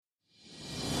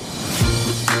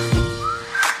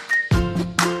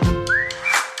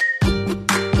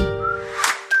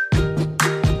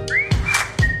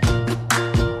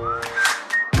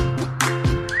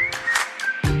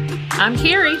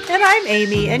Carrie. And I'm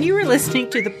Amy, and you are listening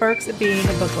to The Perks of Being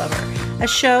a Book Lover, a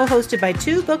show hosted by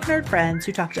two book nerd friends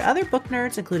who talk to other book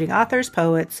nerds, including authors,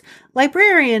 poets,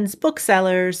 librarians,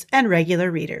 booksellers, and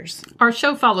regular readers. Our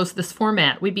show follows this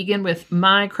format. We begin with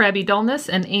my crabby dullness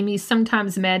and Amy's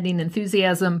sometimes maddening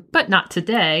enthusiasm, but not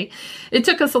today. It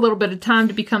took us a little bit of time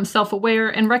to become self-aware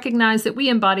and recognize that we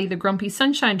embody the grumpy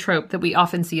sunshine trope that we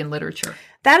often see in literature.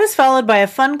 That is followed by a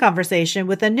fun conversation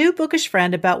with a new bookish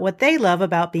friend about what they love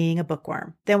about being a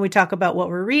bookworm. Then we talk about what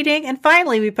we're reading, and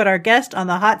finally we put our guest on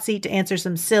the hot seat to answer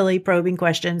some silly, probing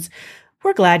questions.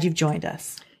 We're glad you've joined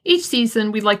us. Each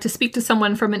season, we'd like to speak to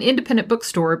someone from an independent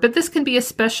bookstore, but this can be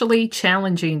especially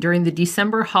challenging during the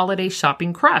December holiday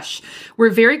shopping crush.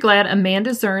 We're very glad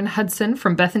Amanda Zirn Hudson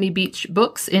from Bethany Beach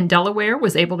Books in Delaware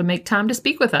was able to make time to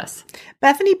speak with us.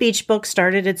 Bethany Beach Books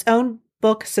started its own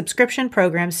book subscription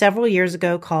program several years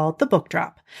ago called The Book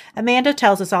Drop. Amanda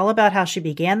tells us all about how she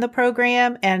began the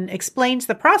program and explains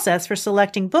the process for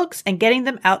selecting books and getting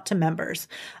them out to members.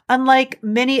 Unlike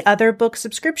many other book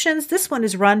subscriptions, this one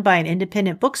is run by an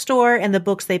independent bookstore, and the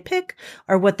books they pick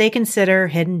are what they consider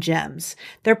hidden gems.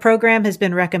 Their program has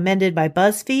been recommended by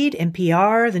BuzzFeed,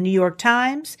 NPR, The New York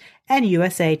Times, and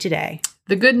USA Today.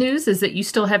 The good news is that you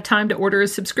still have time to order a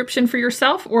subscription for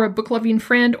yourself or a book-loving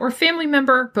friend or family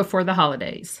member before the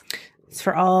holidays. It's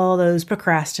for all those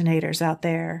procrastinators out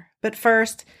there. But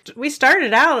first, we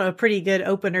started out a pretty good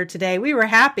opener today. We were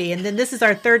happy. And then this is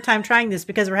our third time trying this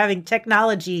because we're having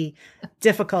technology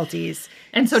difficulties.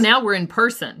 And so now we're in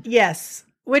person. Yes,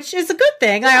 which is a good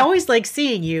thing. I always like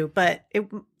seeing you, but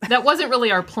that wasn't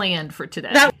really our plan for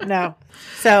today. No.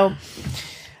 So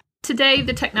today,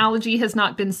 the technology has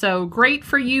not been so great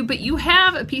for you, but you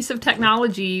have a piece of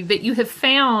technology that you have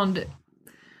found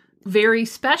very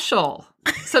special.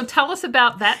 So tell us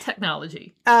about that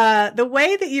technology. The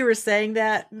way that you were saying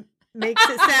that makes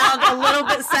it sound a little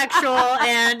bit sexual,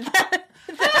 and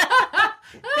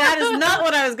that is not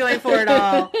what I was going for at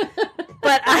all.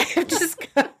 But I have just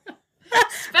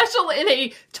special in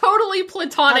a totally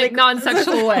platonic,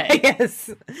 non-sexual way. Yes.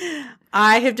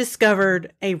 I have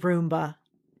discovered a Roomba.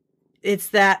 It's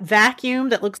that vacuum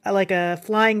that looks like a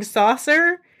flying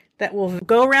saucer that will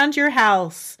go around your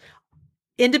house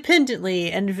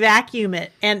independently and vacuum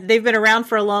it. And they've been around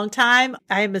for a long time.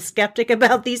 I am a skeptic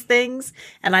about these things,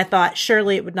 and I thought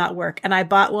surely it would not work. And I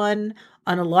bought one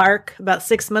on a lark about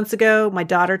 6 months ago. My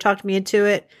daughter talked me into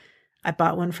it. I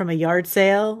bought one from a yard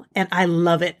sale, and I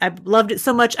love it. I loved it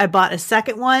so much, I bought a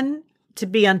second one to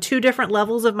be on 2 different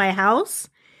levels of my house.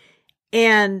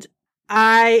 And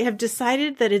I have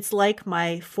decided that it's like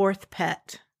my fourth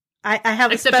pet. I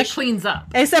have except it cleans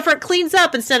up. Except for it cleans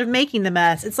up instead of making the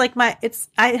mess. It's like it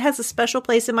has a special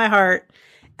place in my heart,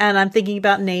 and I'm thinking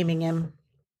about naming him.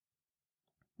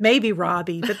 Maybe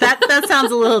Robbie, but that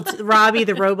sounds a little Robbie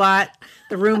the robot,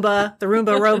 the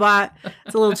Roomba robot.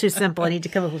 It's a little too simple. I need to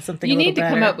come up with something. You need to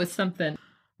better. come up with something.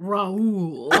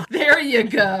 Raoul. There you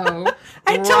go.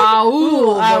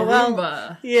 Raoul the Roomba.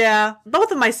 Well, yeah.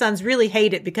 Both of my sons really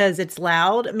hate it because it's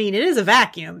loud. I mean, it is a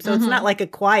vacuum, so it's not like a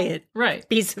quiet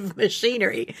piece of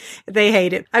machinery. They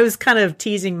hate it. I was kind of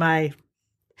teasing my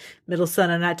middle son,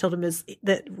 and I told him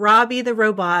that Robbie the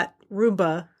robot,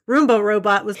 Roomba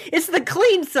robot it's the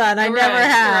clean son I never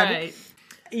had. Right.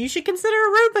 You should consider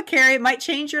a Roomba, Carrie. It might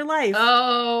change your life.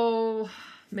 Oh,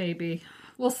 maybe.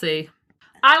 We'll see.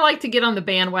 I like to get on the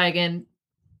bandwagon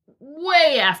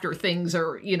way after things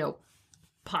are,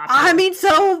 popular. I mean,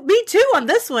 so me too on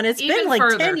this one. It's even been like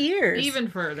further, 10 years. Even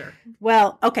further.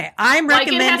 Well, okay. I'm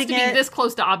recommending it has to be this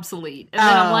close to obsolete. And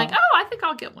then I'm like, I think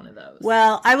I'll get one of those.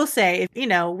 Well, I will say,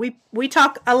 we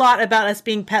talk a lot about us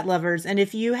being pet lovers. And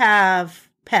if you have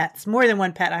pets, more than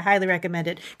one pet, I highly recommend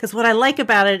it. Because what I like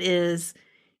about it is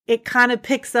it kind of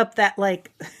picks up that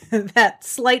that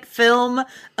slight film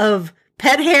of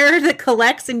pet hair that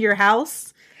collects in your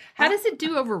house. How does it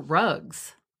do over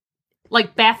rugs?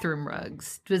 Like bathroom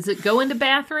rugs? Does it go into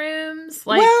bathrooms?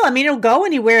 Well, I mean, it'll go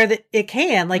anywhere that it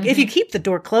can. Like, if you keep the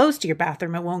door closed to your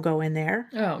bathroom, it won't go in there.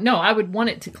 Oh, no, I would want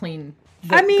it to clean.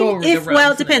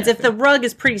 It depends. If the rug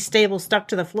is pretty stable, stuck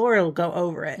to the floor, it'll go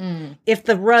over it. If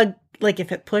the rug,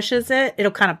 if it pushes it,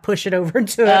 it'll kind of push it over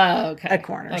into a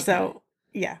corner. Okay. So,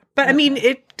 yeah. But I mean,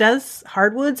 it does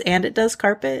hardwoods and it does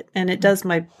carpet and it does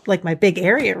my big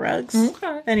area rugs.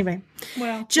 Okay. Anyway,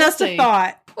 well, just a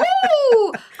thought.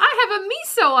 Ooh, I have a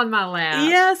miso on my lap.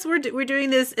 Yes, we're doing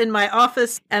this in my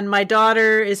office, and my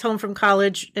daughter is home from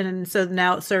college, and so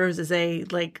now it serves as a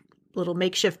little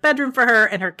makeshift bedroom for her,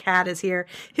 and her cat is here,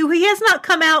 who he has not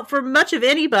come out for much of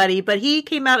anybody, but he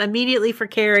came out immediately for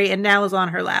Carrie and now is on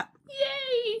her lap.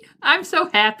 Yay! I'm so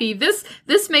happy. This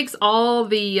makes all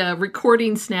the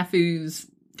recording snafus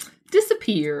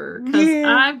disappear because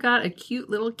I've got a cute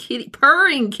little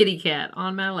purring kitty cat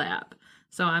on my lap.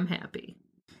 So I'm happy.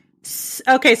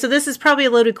 Okay, so this is probably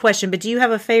a loaded question, but do you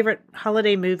have a favorite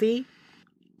holiday movie?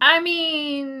 I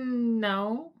mean,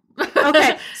 no.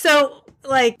 Okay, so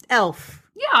like Elf.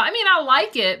 Yeah, I mean, I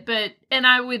like it,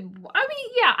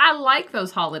 I like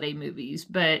those holiday movies,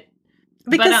 but...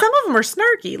 Because some of them are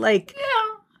snarky, like...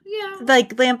 Yeah.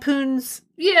 Like Lampoon's...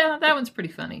 Yeah, that one's pretty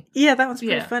funny. Yeah, that one's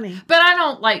pretty funny. But I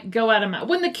don't, go out of my...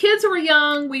 When the kids were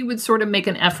young, we would sort of make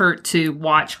an effort to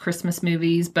watch Christmas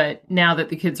movies, but now that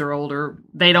the kids are older,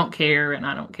 they don't care, and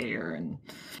I don't care, and...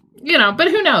 but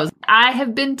who knows? I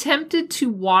have been tempted to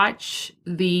watch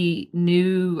the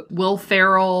new Will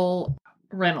Ferrell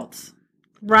Reynolds.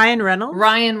 Ryan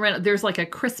Reynolds? There's like a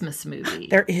Christmas movie.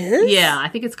 There is? Yeah, I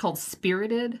think it's called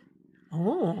Spirited.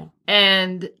 Oh.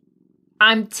 And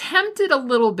I'm tempted a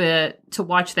little bit to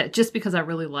watch that just because I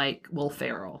really like Will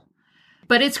Ferrell.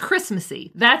 But it's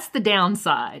Christmassy. That's the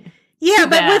downside. Yeah,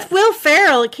 but with Will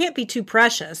Ferrell, it can't be too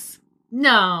precious.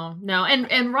 No.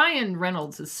 And Ryan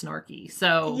Reynolds is snarky.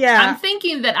 So I'm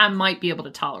thinking that I might be able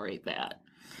to tolerate that.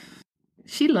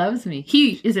 She loves me.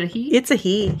 Is it a he? It's a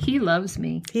he. He loves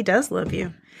me. He does love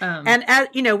you. And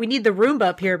we need the Roomba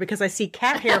up here because I see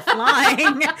cat hair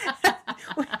flying.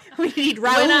 We need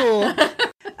Raoul.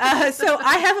 So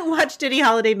I haven't watched any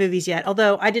holiday movies yet,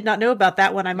 although I did not know about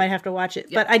that one. I might have to watch it.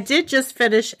 Yep. But I did just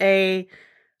finish a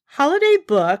holiday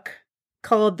book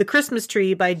called The Christmas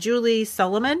Tree by Julie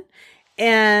Solomon.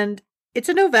 And it's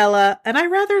a novella, and I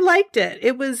rather liked it.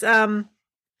 It was...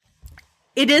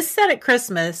 It is set at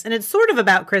Christmas, and it's sort of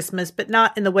about Christmas, but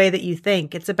not in the way that you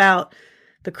think. It's about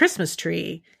the Christmas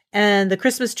tree and the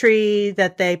Christmas tree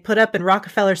that they put up in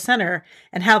Rockefeller Center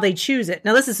and how they choose it.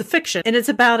 Now, this is a fiction, and it's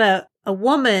about a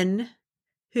woman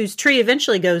whose tree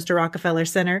eventually goes to Rockefeller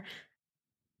Center,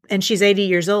 and she's 80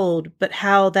 years old, but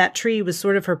how that tree was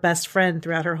sort of her best friend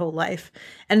throughout her whole life.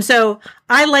 And so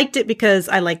I liked it because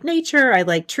I like nature, I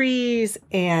like trees,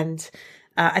 and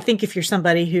I think if you're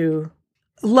somebody who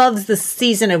loves the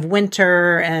season of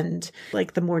winter and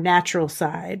like the more natural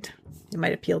side, it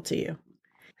might appeal to you.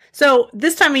 So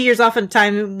this time of year is often a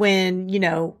time when,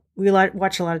 we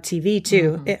watch a lot of TV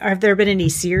too. Mm-hmm. Have there been any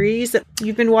series that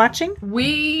you've been watching?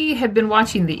 We have been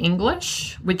watching The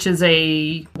English, which is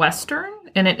a Western,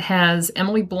 and it has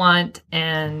Emily Blunt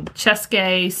and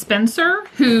Cheske Spencer,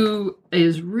 who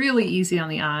is really easy on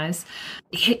the eyes.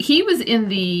 He was in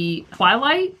the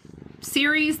Twilight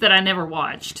series that I never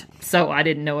watched, so I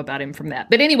didn't know about him from that.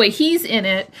 But anyway, he's in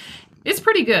it. It's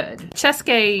pretty good.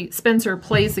 Cheske Spencer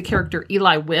plays the character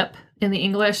Eli Whip in The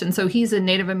English, and so he's a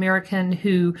Native American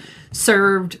who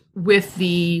served with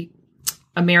the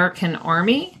American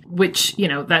Army, which,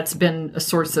 that's been a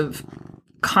source of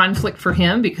conflict for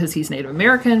him because he's Native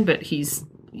American, but he's,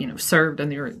 served in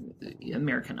the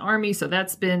American Army, so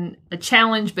that's been a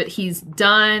challenge, but he's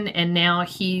done, and now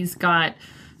he's got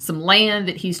some land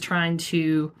that he's trying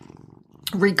to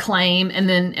reclaim. And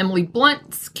then Emily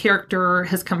Blunt's character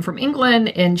has come from England,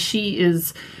 and she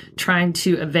is trying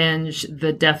to avenge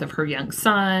the death of her young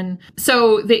son.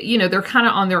 So they're kind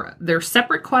of on their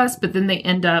separate quests, but then they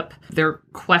end up, their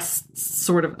quests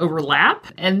sort of overlap.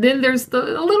 And then there's a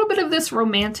little bit of this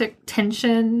romantic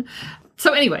tension.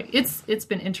 So anyway, it's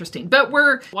been interesting. But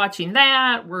we're watching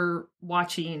that. We're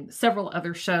watching several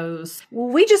other shows.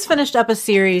 We just finished up a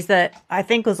series that I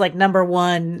think was like the number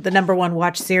one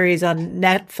watch series on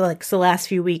Netflix the last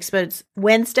few weeks. But it's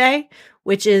Wednesday,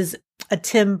 which is a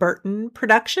Tim Burton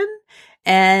production.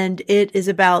 And it is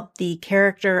about the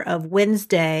character of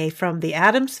Wednesday from the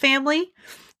Addams Family.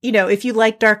 If you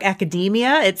like dark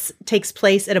academia, it takes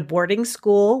place at a boarding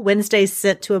school. Wednesday's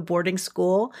sent to a boarding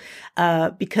school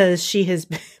because she has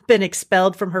been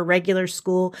expelled from her regular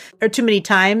school too many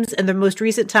times. And the most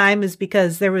recent time is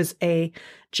because there was a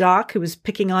jock who was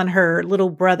picking on her little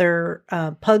brother,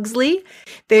 Pugsley.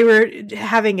 They were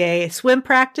having a swim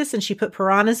practice and she put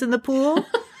piranhas in the pool.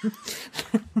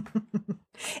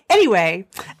 Anyway,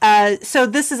 so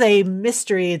this is a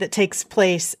mystery that takes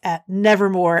place at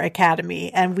Nevermore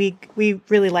Academy, and we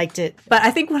really liked it. But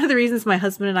I think one of the reasons my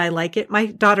husband and I like it, my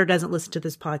daughter doesn't listen to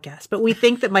this podcast, but we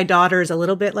think that my daughter is a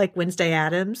little bit like Wednesday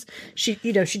Addams. She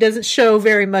doesn't show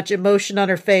very much emotion on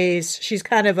her face. She's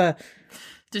kind of a...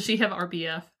 Does she have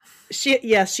RBF?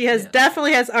 She has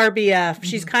definitely has RBF. Mm-hmm.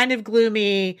 She's kind of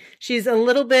gloomy. She's a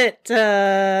little bit...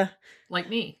 like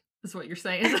me, is what you're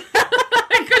saying.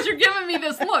 Because you're giving me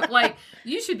this look like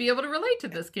you should be able to relate to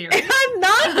this character. I'm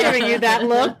not giving you that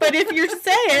look, but if you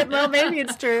say it, well, maybe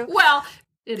it's true. Well,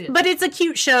 it is. But it's a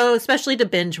cute show, especially to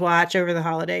binge watch over the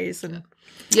holidays. And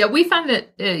yeah, we find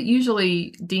that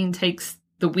usually Dean takes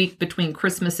the week between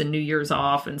Christmas and New Year's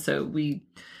off, and so we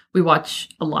watch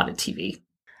a lot of TV.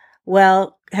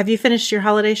 Well, have you finished your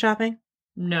holiday shopping?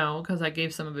 No, because I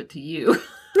gave some of it to you.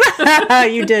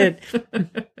 You did.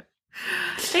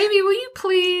 Amy, will you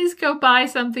please go buy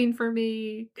something for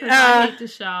me? Because I hate to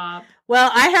shop. Well,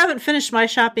 I haven't finished my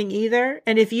shopping either.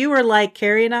 And if you are like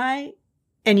Carrie and I,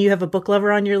 and you have a book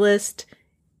lover on your list,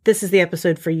 this is the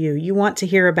episode for you. You want to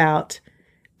hear about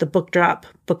the Book Drop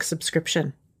book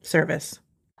subscription service.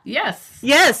 Yes.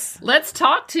 Yes. Let's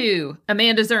talk to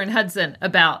Amanda Zirn Hudson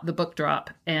about the Book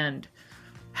Drop and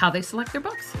how they select their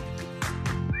books.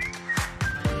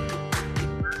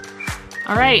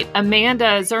 All right,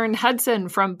 Amanda Zirn Hudson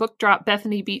from Book Drop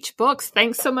Bethany Beach Books.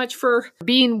 Thanks so much for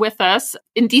being with us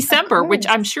in December, which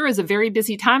I'm sure is a very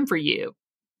busy time for you.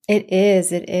 It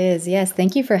is. Yes.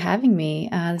 Thank you for having me.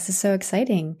 This is so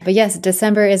exciting. But yes,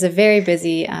 December is a very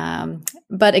busy,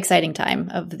 but exciting time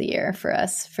of the year for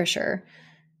us, for sure.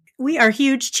 We are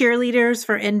huge cheerleaders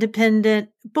for independent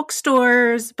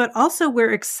bookstores, but also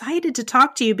we're excited to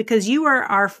talk to you because you are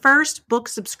our first book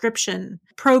subscription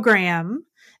program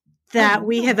that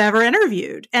we have ever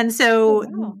interviewed. And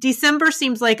so December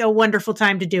seems like a wonderful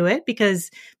time to do it because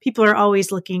people are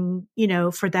always looking,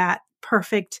 for that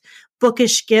perfect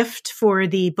bookish gift for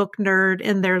the book nerd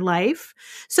in their life.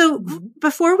 So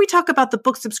before we talk about the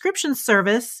book subscription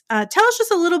service, tell us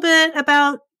just a little bit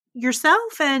about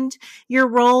yourself and your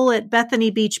role at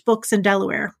Bethany Beach Books in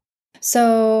Delaware.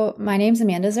 So my name's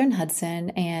Amanda Zirn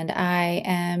Hudson, and I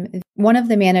am one of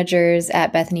the managers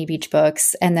at Bethany Beach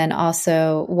Books, and then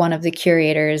also one of the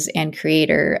curators and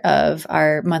creator of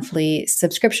our monthly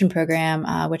subscription program,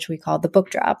 which we call the Book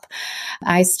Drop.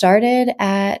 I started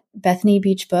at Bethany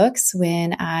Beach Books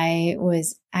when I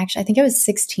think I was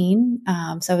 16.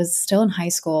 So I was still in high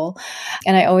school.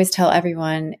 And I always tell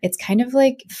everyone, it's kind of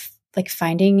like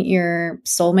finding your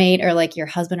soulmate or like your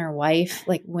husband or wife,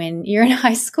 like when you're in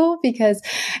high school, because,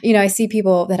 I see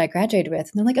people that I graduated with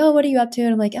and they're like, oh, what are you up to?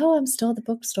 And I'm like, oh, I'm still at the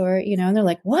bookstore, and they're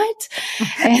like, what?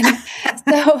 And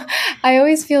so I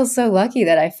always feel so lucky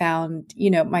that I found,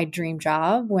 my dream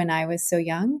job when I was so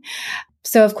young.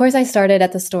 So of course I started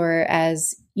at the store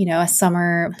as, a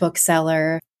summer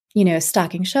bookseller,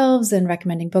 stocking shelves and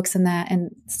recommending books and that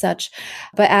and such.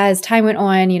 But as time went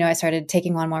on, I started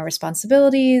taking on more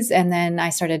responsibilities. And then I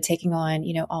started taking on,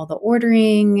 all the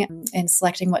ordering and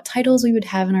selecting what titles we would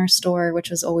have in our store, which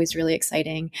was always really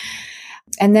exciting.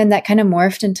 And then that kind of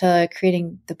morphed into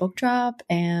creating the Book Drop.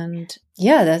 And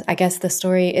I guess the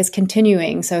story is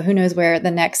continuing. So who knows where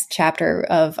the next chapter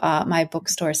of my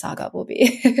bookstore saga will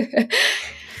be.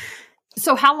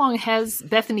 So how long has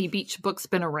Bethany Beach Books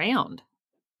been around?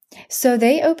 So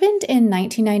they opened in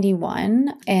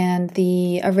 1991, and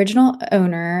the original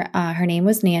owner, her name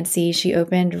was Nancy. She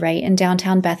opened right in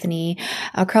downtown Bethany,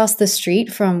 across the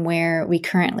street from where we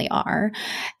currently are.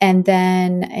 And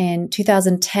then in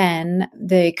 2010,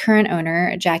 the current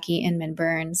owner, Jackie Inman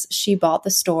Burns, she bought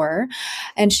the store,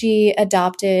 and she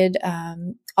adopted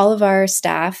all of our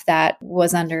staff that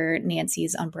was under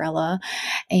Nancy's umbrella.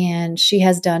 And she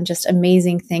has done just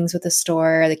amazing things with the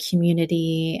store, the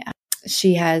community.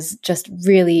 She has just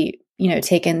really,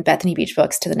 taken Bethany Beach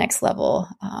Books to the next level,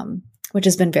 which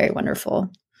has been very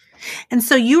wonderful. And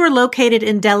so you are located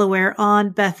in Delaware on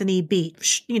Bethany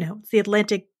Beach, the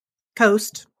Atlantic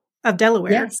coast of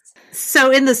Delaware. Yes.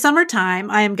 So in the summertime,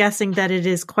 I am guessing that it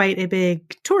is quite a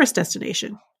big tourist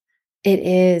destination. It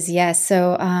is, yes.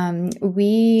 So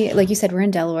we, like you said, we're in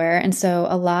Delaware. And so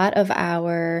a lot of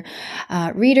our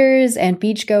readers and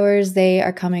beachgoers, they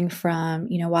are coming from,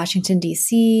 Washington,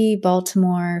 D.C.,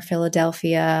 Baltimore,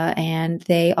 Philadelphia, and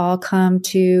they all come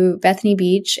to Bethany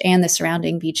Beach and the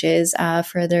surrounding beaches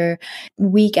for their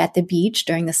week at the beach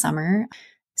during the summer.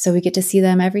 So we get to see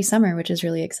them every summer, which is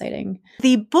really exciting.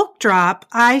 The Book Drop,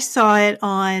 I saw it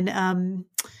on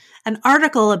an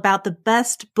article about the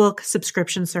best book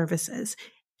subscription services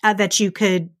that you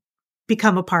could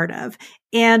become a part of.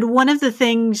 And one of the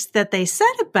things that they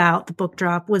said about the Book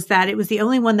Drop was that it was the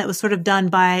only one that was sort of done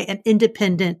by an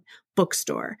independent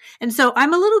bookstore. And so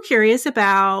I'm a little curious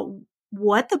about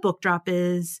what the Book Drop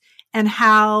is and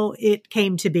how it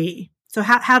came to be. So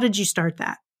how did you start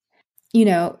that?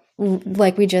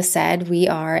 Like we just said, we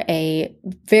are a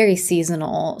very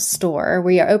seasonal store.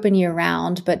 We are open year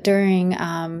round, but during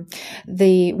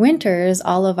the winters,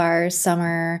 all of our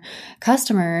summer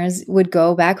customers would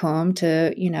go back home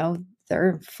to,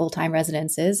 their full-time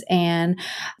residences. And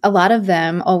a lot of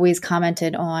them always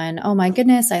commented on, oh my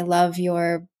goodness, I love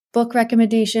your book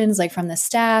recommendations like from the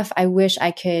staff. I wish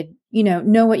I could,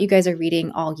 know what you guys are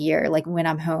reading all year, like when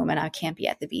I'm home and I can't be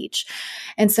at the beach.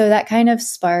 And so that kind of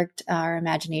sparked our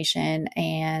imagination.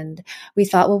 And we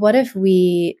thought, well, what if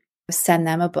we send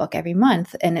them a book every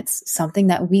month? And it's something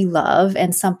that we love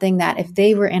and something that if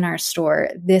they were in our store,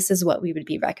 this is what we would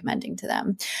be recommending to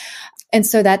them. And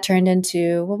so that turned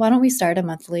into, well, why don't we start a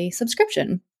monthly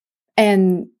subscription?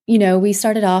 And, we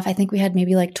started off, I think we had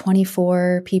maybe like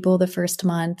 24 people the first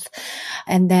month.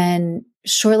 And then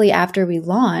shortly after we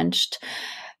launched,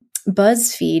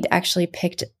 BuzzFeed actually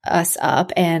picked us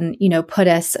up and, put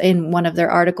us in one of their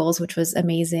articles, which was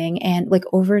amazing. And like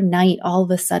overnight, all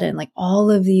of a sudden, like all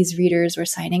of these readers were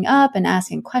signing up and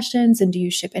asking questions. And do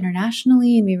you ship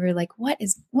internationally? And we were like, what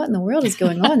in the world is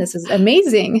going on? This is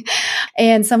amazing.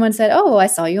 And someone said, oh, I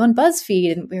saw you on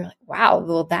BuzzFeed. And we were like, wow,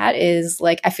 well, that is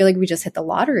like, I feel like we just hit the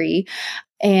lottery.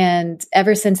 And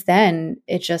ever since then,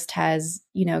 it just has,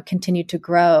 continued to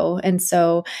grow. And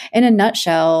so in a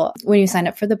nutshell, when you sign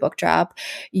up for the book drop,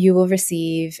 you will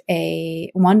receive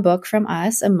one book from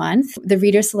us a month. The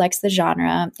reader selects the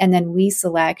genre, and then we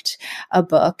select a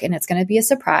book, and it's going to be a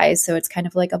surprise. So it's kind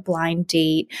of like a blind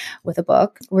date with a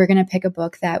book. We're going to pick a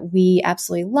book that we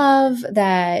absolutely love,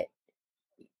 that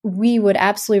we would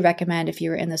absolutely recommend if you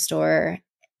were in the store.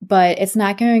 But it's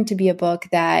not going to be a book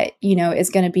that, is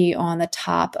going to be on the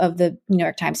top of the New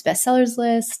York Times bestsellers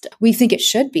list. We think it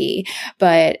should be,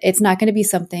 but it's not going to be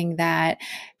something that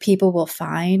people will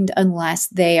find unless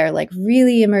they are like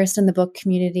really immersed in the book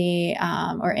community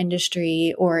or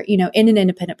industry or, in an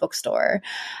independent bookstore.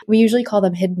 We usually call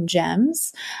them hidden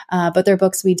gems, but they're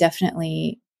books we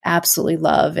definitely absolutely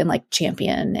love and like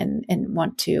champion and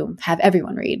want to have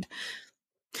everyone read.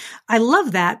 I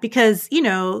love that because,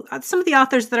 some of the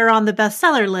authors that are on the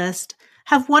bestseller list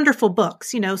have wonderful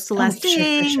books, Celeste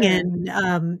Ng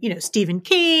and, Stephen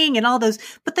King and all those,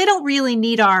 but they don't really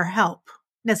need our help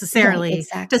necessarily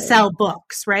to sell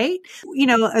books, right?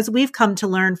 As we've come to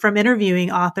learn from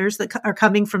interviewing authors that are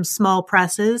coming from small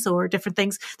presses or different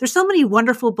things, there's so many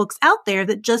wonderful books out there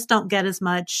that just don't get as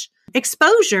much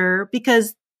exposure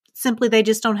because simply they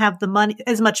just don't have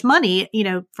as much money,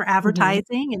 for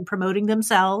advertising and promoting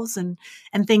themselves and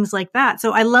things like that.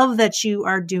 So I love that you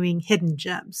are doing hidden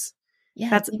gems.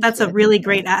 Yeah, that's a really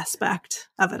great aspect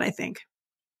of it, I think.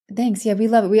 Thanks. Yeah, we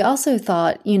love it. We also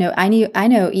thought, I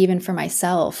know even for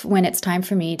myself, when it's time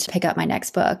for me to pick up my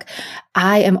next book,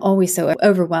 I am always so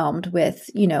overwhelmed with,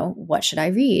 what should I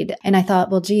read? And I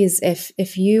thought, well, geez,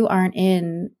 if you aren't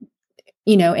in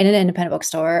an independent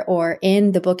bookstore or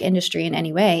in the book industry in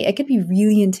any way, it could be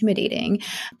really intimidating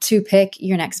to pick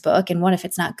your next book. And what if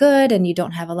it's not good and you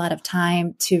don't have a lot of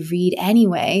time to read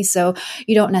anyway? So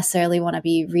you don't necessarily want to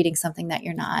be reading something that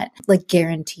you're not like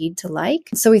guaranteed to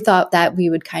like. So we thought that we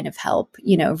would kind of help,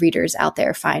 readers out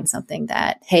there find something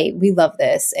that, hey, we love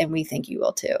this and we think you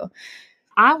will too.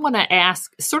 I want to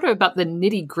ask sort of about the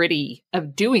nitty gritty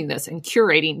of doing this and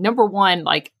curating. Number one,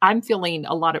 like I'm feeling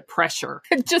a lot of pressure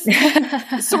just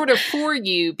sort of for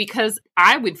you because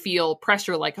I would feel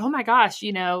pressure like, oh my gosh,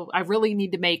 I really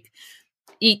need to make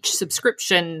each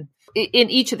subscription in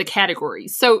each of the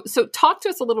categories. So talk to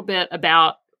us a little bit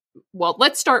about, well,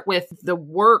 let's start with the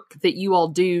work that you all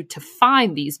do to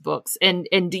find these books. And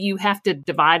do you have to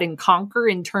divide and conquer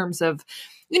in terms of,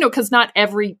 because not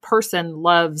every person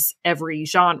loves every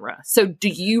genre. So do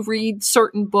you read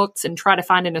certain books and try to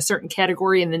find in a certain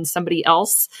category and then somebody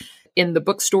else in the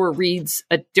bookstore reads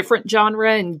a different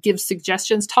genre and gives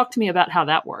suggestions? Talk to me about how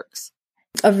that works.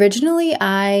 Originally,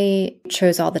 I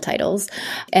chose all the titles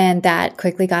and that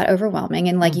quickly got overwhelming.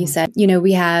 And like you said,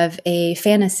 we have a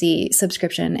fantasy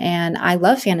subscription and I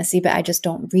love fantasy, but I just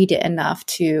don't read it enough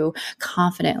to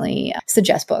confidently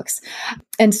suggest books.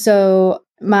 And so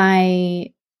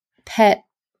my pet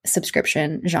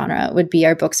subscription genre would be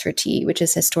our Books for Tea, which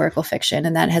is historical fiction.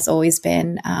 And that has always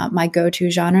been my go-to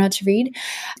genre to read.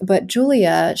 But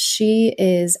Julia, she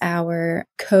is our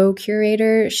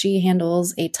co-curator. She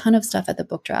handles a ton of stuff at the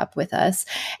book drop with us.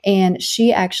 And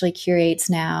she actually curates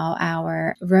now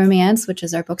our romance, which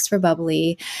is our Books for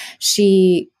Bubbly.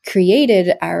 She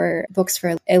created our Books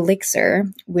for Elixir,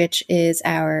 which is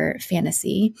our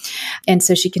fantasy. And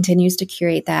so she continues to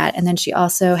curate that. And then she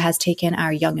also has taken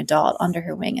our young adult under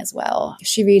her wing as well.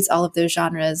 She reads all of those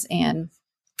genres and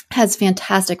has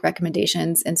fantastic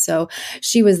recommendations. And so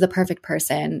she was the perfect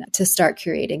person to start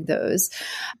curating those.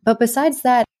 But besides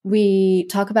that, we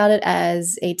talk about it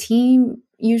as a team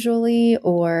usually,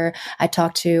 or I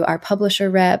talk to our publisher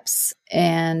reps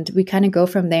and we kind of go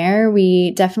from there.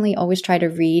 We definitely always try to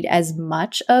read as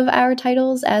much of our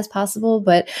titles as possible.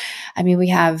 But I mean, we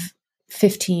have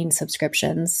 15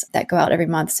 subscriptions that go out every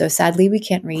month. So sadly, we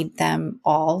can't read them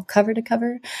all cover to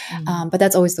cover, but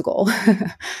that's always the goal.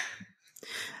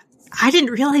 I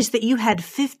didn't realize that you had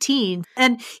 15.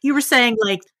 And you were saying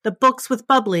like the books with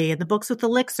bubbly and the books with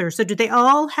elixir. So do they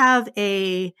all have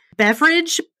a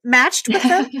beverage matched with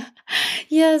them?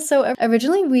 Yeah. So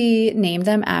originally we named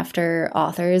them after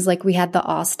authors. Like we had the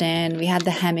Austen, we had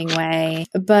the Hemingway,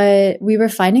 but we were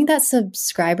finding that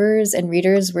subscribers and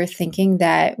readers were thinking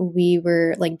that we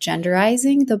were like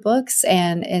genderizing the books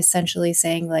and essentially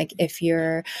saying like, if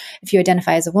you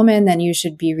identify as a woman, then you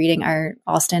should be reading our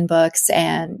Austen books.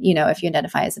 And, if you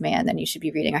identify as a man, then you should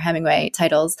be reading our Hemingway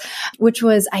titles, which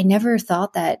was, I never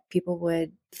thought that people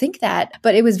would think that,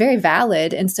 but it was very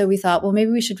valid. And so we thought, well,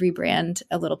 maybe we should rebrand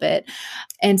a little bit.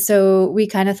 And so we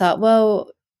kind of thought, well,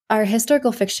 our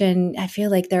historical fiction, I feel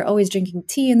like they're always drinking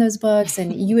tea in those books,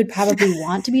 and you would probably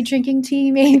want to be drinking tea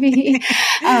maybe.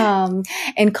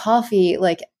 And coffee,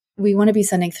 like we want to be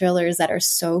sending thrillers that are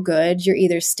so good. You're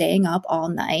either staying up all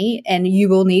night and you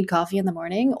will need coffee in the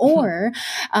morning, or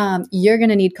you're going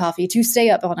to need coffee to stay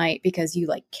up all night because you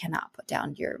like cannot put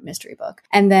down your mystery book.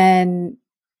 And then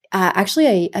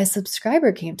actually, a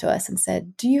subscriber came to us and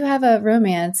said, do you have a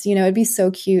romance? It'd be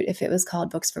so cute if it was called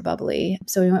Books for Bubbly.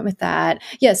 So we went with that.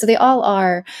 Yeah, so they all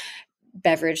are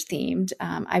beverage themed.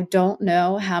 I don't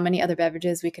know how many other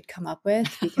beverages we could come up with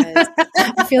because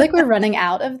I feel like we're running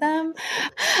out of them.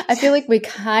 I feel like we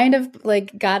kind of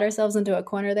like got ourselves into a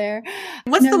corner there.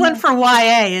 What's the one for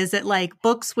YA? Is it like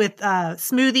books with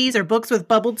smoothies or books with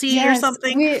bubble tea or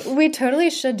something? We totally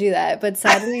should do that, but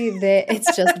sadly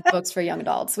it's just books for young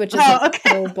adults, which is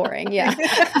so boring. Yeah.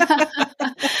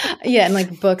 Yeah, and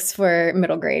like books for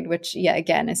middle grade, which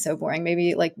again is so boring.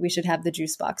 Maybe like we should have the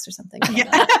juice box or something.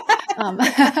 Yeah.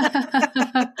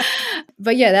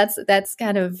 But yeah, that's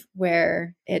kind of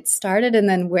where it started and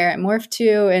then where it morphed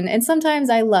to. And sometimes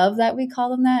I love that we call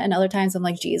them that. And other times I'm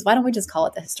like, geez, why don't we just call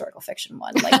it the historical fiction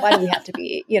one? Like, why do we have to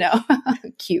be,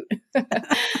 cute?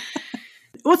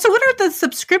 Well, so what are the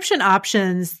subscription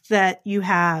options that you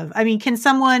have? I mean, can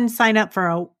someone sign up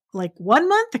for 1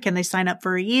 month, or can they sign up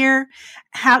for a year?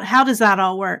 How does that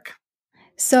all work?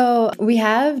 So we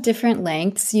have different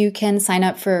lengths. You can sign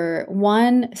up for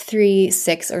 1, 3,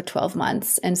 6, or 12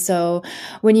 months. And so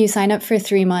when you sign up for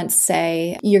 3 months,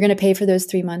 say you're going to pay for those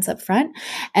 3 months up front,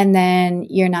 and then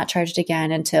you're not charged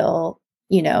again until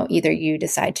either you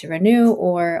decide to renew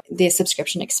or the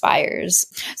subscription expires.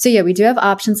 So yeah, we do have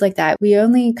options like that. We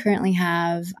only currently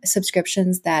have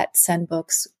subscriptions that send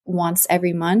books once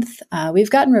every month. We've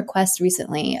gotten requests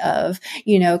recently of,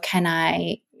 can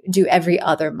I do every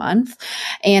other month?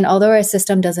 And although our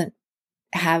system doesn't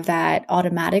have that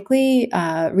automatically,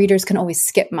 readers can always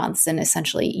skip months, and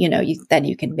essentially, then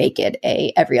you can make it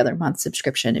a every other month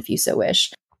subscription if you so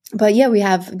wish. But yeah, we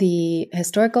have the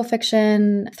historical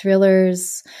fiction,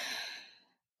 thrillers,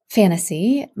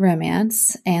 fantasy,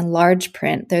 romance, and large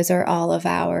print. Those are all of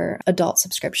our adult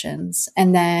subscriptions.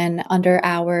 And then under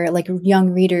our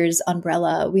young readers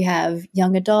umbrella, we have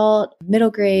young adult,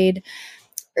 middle grade,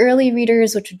 early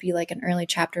readers, which would be like an early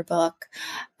chapter book,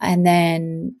 and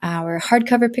then our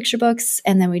hardcover picture books.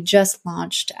 And then we just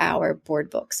launched our board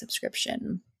book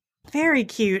subscription. Very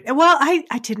cute. Well,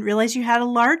 I didn't realize you had a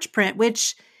large print,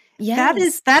 which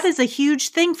that is a huge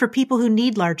thing for people who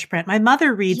need large print. My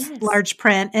mother reads large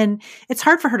print, and it's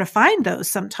hard for her to find those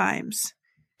sometimes.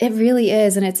 It really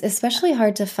is. And it's especially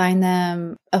hard to find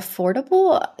them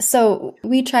affordable. So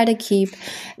we try to keep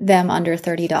them under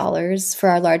 $30 for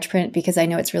our large print, because I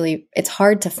know it's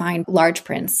hard to find large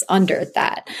prints under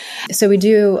that. So we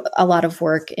do a lot of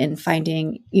work in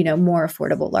finding, more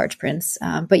affordable large prints.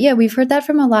 But yeah, we've heard that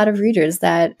from a lot of readers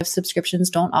that subscriptions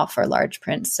don't offer large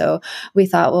prints. So we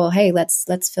thought, well, hey, let's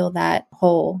fill that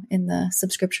hole in the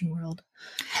subscription world.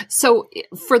 So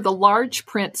for the large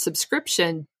print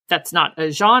subscription, that's not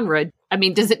a genre. I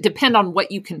mean, does it depend on what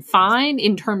you can find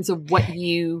in terms of what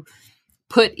you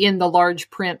put in the large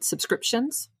print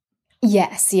subscriptions?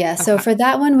 Yes. Yeah. Okay. So for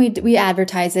that one, we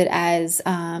advertise it as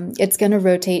it's going to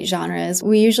rotate genres.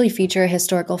 We usually feature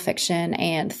historical fiction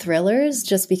and thrillers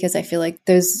just because I feel like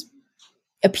those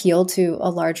appeal to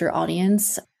a larger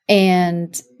audience.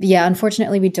 And yeah,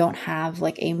 unfortunately, we don't have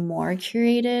a more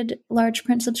curated large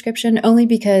print subscription, only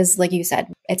because, like you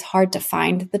said, it's hard to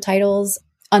find the titles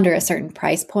under a certain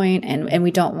price point, and we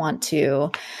don't want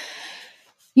to,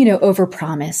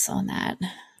 overpromise on that.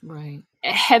 Right.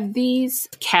 Have these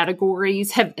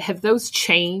categories, have those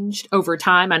changed over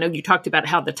time? I know you talked about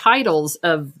how the titles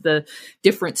of the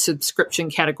different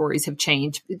subscription categories have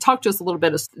changed. Talk to us a little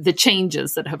bit of the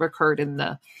changes that have occurred in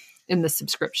the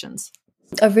subscriptions.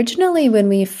 Originally, when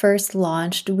we first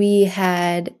launched, we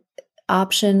had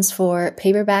options for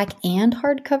paperback and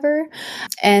hardcover.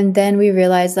 And then we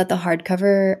realized that the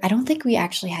hardcover, I don't think we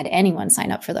actually had anyone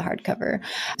sign up for the hardcover.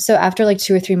 So after like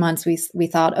 2 or 3 months, we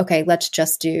thought, okay, let's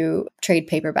just do trade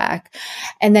paperback.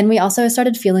 And then we also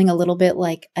started feeling a little bit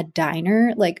like a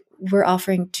diner, like we're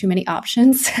offering too many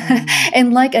options.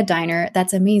 And like a diner,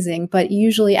 that's amazing. But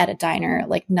usually at a diner,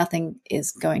 like nothing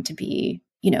is going to be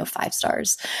 5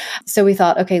 stars. So we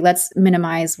thought, okay, let's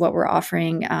minimize what we're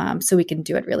offering so we can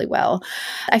do it really well.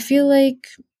 I feel like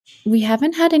we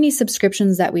haven't had any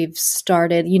subscriptions that we've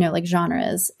started, like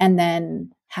genres, and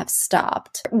then have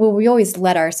stopped. Well, we always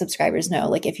let our subscribers know,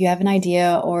 like if you have an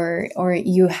idea or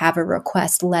you have a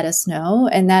request, let us know.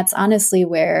 And that's honestly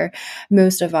where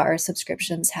most of our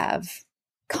subscriptions have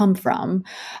come from.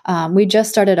 We just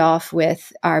started off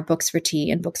with our books for tea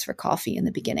and books for coffee in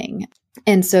the beginning.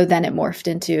 And so then it morphed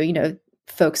into,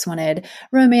 folks wanted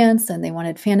romance and they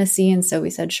wanted fantasy. And so we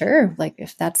said, sure, like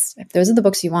if those are the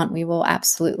books you want, we will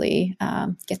absolutely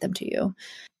get them to you.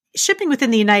 Shipping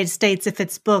within the United States, if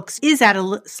it's books, is at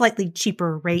a slightly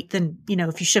cheaper rate than,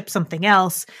 if you ship something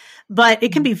else. But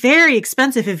it can be very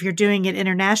expensive if you're doing it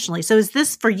internationally. So is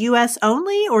this for US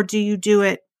only, or do you do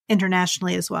it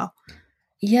internationally as well?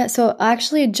 Yeah, so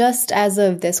actually just as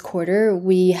of this quarter,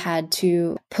 we had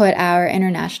to put our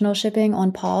international shipping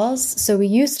on pause. So we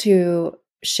used to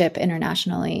ship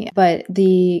internationally, but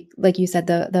like you said,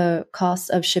 the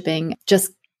cost of shipping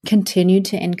just continued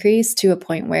to increase to a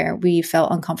point where we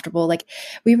felt uncomfortable. Like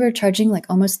we were charging like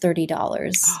almost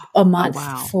 $30 a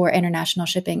month for international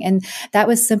shipping. And that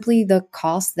was simply the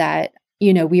cost that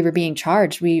we were being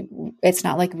charged. It's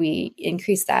not like we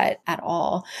increased that at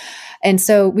all. And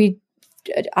so we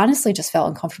honestly just felt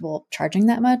uncomfortable charging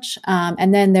that much.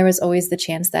 And then there was always the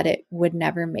chance that it would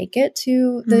never make it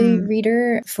to the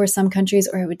reader for some countries,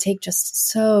 or it would take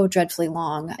just so dreadfully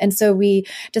long. And so we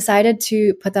decided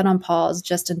to put that on pause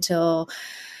just until,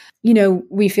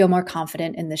 we feel more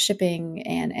confident in the shipping.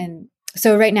 And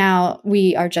so right now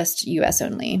we are just US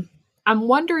only. I'm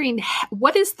wondering,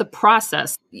 what is the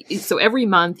process? So every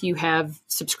month you have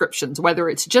subscriptions, whether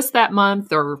it's just that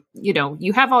month or,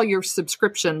 you have all your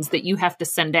subscriptions that you have to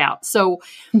send out. So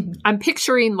I'm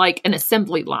picturing like an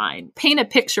assembly line. Paint a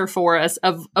picture for us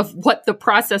of what the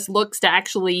process looks to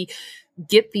actually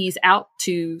get these out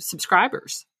to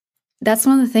subscribers. That's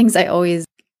one of the things I always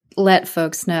let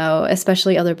folks know,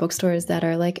 especially other bookstores that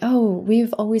are like, oh,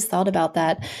 we've always thought about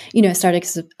that, starting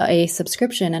a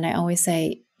subscription. And I always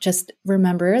say, just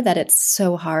remember that it's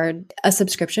so hard. A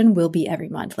subscription will be every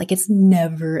month. Like it's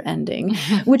never ending,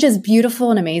 which is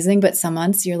beautiful and amazing. But some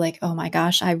months you're like, oh my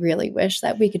gosh, I really wish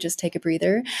that we could just take a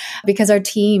breather, because our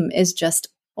team is just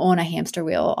on a hamster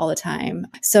wheel all the time.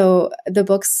 So the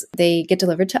books, they get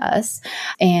delivered to us,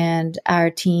 and our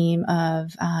team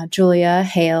of Julia,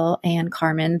 Hale, and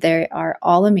Carmen, they are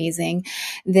all amazing.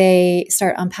 They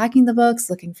start unpacking the books,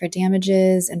 looking for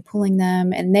damages and pulling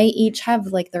them, and they each have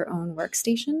like their own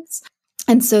workstations.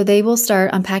 And so they will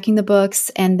start unpacking the books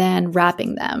and then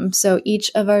wrapping them. So each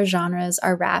of our genres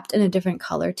are wrapped in a different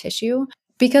color tissue,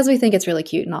 because we think it's really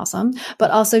cute and awesome,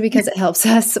 but also because it helps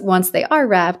us, once they are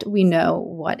wrapped, we know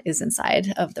what is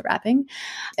inside of the wrapping.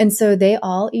 And so they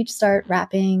all each start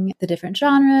wrapping the different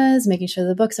genres, making sure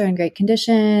the books are in great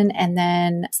condition, and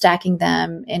then stacking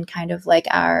them in kind of like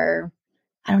I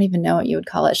don't even know what you would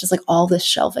call it. It's just like all this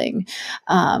shelving.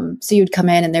 So you'd come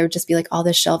in and there would just be like all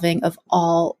this shelving of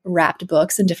all wrapped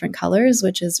books in different colors,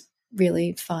 which is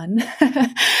really fun.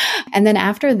 And then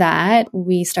after that,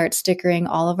 we start stickering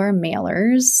all of our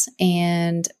mailers.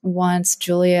 And once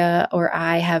Julia or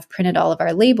I have printed all of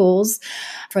our labels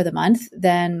for the month,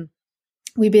 then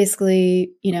we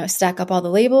basically, stack up all the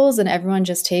labels, and everyone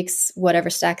just takes whatever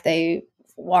stack they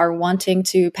are wanting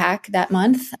to pack that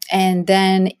month. And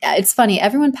then it's funny,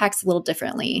 everyone packs a little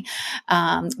differently.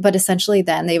 But essentially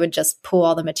then they would just pull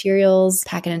all the materials,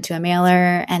 pack it into a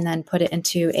mailer, and then put it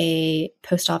into a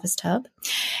post office tub.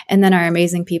 And then our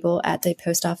amazing people at the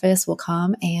post office will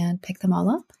come and pick them all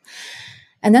up.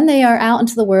 And then they are out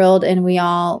into the world, and we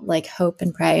all like hope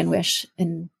and pray and wish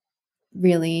and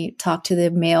really talk to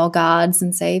the mail gods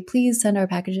and say, please send our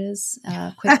packages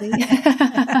quickly.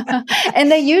 And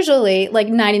they usually, like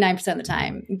 99% of the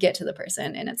time, get to the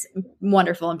person, and it's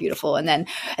wonderful and beautiful. And then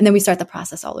we start the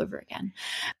process all over again.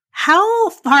 How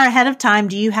far ahead of time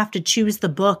do you have to choose the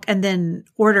book and then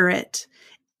order it,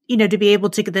 to be able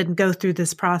to then go through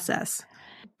this process?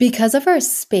 Because of our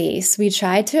space, we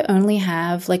try to only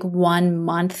have like 1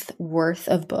 month worth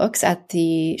of books at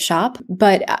the shop,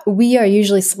 but we are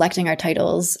usually selecting our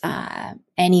titles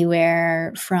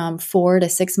anywhere from 4 to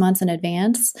 6 months in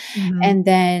advance. Mm-hmm. And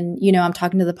then, I'm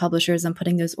talking to the publishers and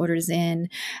putting those orders in.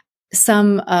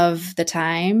 some of the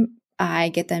time I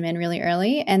get them in really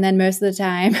early. And then most of the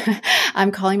time I'm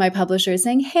calling my publisher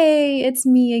saying, hey, it's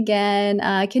me again.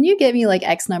 Can you get me like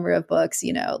X number of books,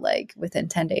 like within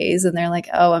 10 days? And they're like,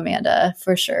 oh, Amanda,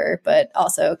 for sure. But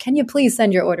also, can you please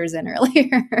send your orders in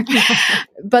earlier?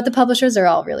 But the publishers are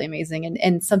all really amazing.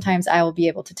 And sometimes I will be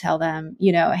able to tell them,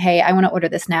 hey, I want to order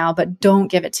this now, but don't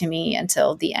give it to me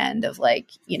until the end of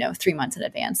 3 months in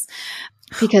advance.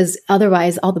 Because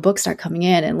otherwise all the books start coming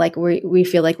in and like we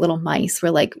feel like little mice. We're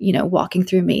like, walking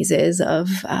through mazes of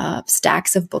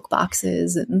stacks of book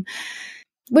boxes, and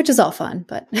which is all fun.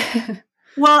 But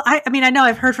well, I mean, I know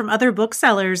I've heard from other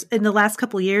booksellers in the last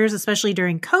couple of years, especially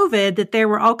during COVID, that there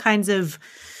were all kinds of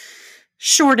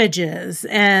shortages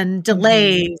and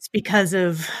delays because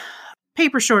of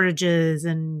paper shortages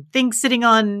and things sitting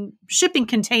on shipping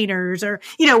containers or,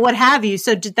 what have you.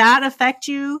 So did that affect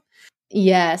you?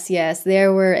 Yes.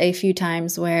 There were a few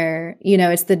times where,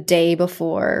 it's the day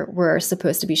before we're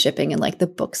supposed to be shipping and like the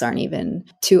books aren't even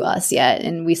to us yet.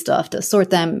 And we still have to sort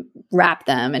them, wrap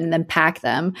them, and then pack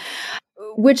them,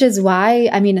 which is why,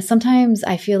 sometimes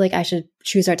I feel like I should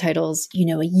choose our titles, a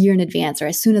year in advance or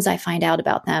as soon as I find out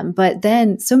about them. But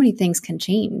then so many things can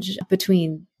change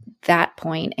between that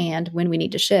point and when we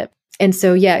need to ship. And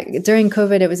so, during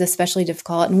COVID, it was especially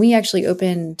difficult. And we actually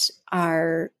opened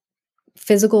our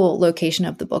physical location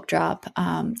of the book drop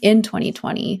in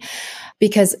 2020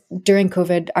 because during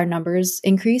COVID, our numbers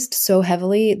increased so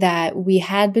heavily that we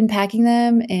had been packing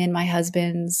them in my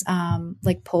husband's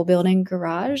pole building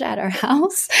garage at our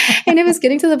house. And it was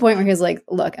getting to the point where he was like,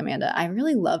 look, Amanda, I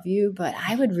really love you, but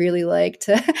I would really like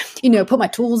to, put my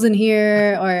tools in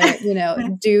here or,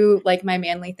 do like my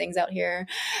manly things out here.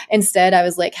 Instead, I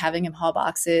was like having him haul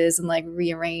boxes and like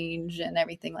rearrange and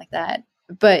everything like that.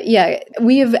 But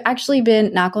we have actually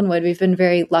been, knock on wood, we've been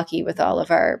very lucky with all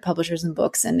of our publishers and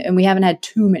books, and we haven't had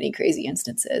too many crazy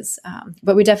instances.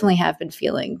 But we definitely have been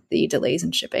feeling the delays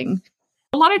in shipping.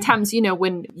 A lot of times,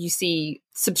 when you see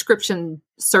subscription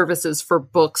services for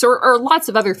books or lots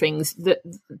of other things, that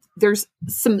there's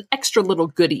some extra little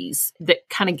goodies that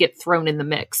kind of get thrown in the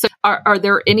mix. So are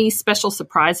there any special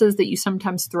surprises that you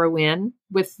sometimes throw in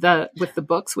with the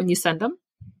books when you send them?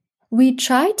 We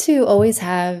try to always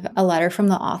have a letter from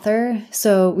the author.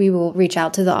 So we will reach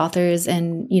out to the authors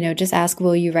and, just ask,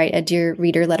 will you write a Dear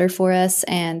Reader letter for us?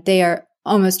 And they are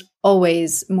almost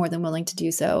always more than willing to do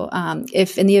so.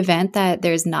 If in the event that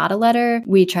there's not a letter,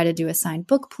 we try to do a signed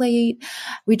book plate.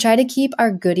 We try to keep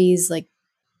our goodies like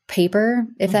paper,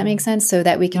 if that makes sense, so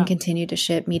that we can continue to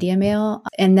ship media mail.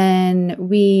 And then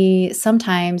we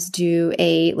sometimes do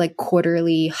a like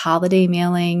quarterly holiday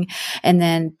mailing. And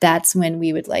then that's when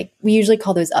we usually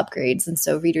call those upgrades. And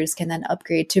so readers can then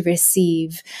upgrade to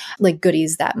receive like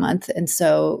goodies that month. And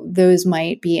so those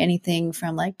might be anything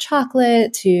from like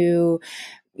chocolate to,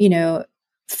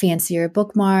 fancier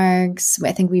bookmarks.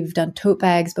 I think we've done tote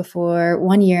bags before.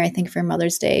 One year, I think for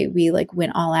Mother's Day, we like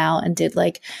went all out and did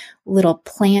like little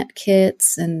plant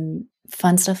kits and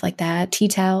fun stuff like that. Tea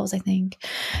towels, I think.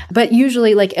 But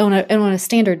usually like on a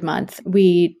standard month,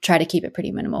 we try to keep it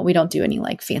pretty minimal. We don't do any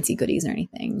like fancy goodies or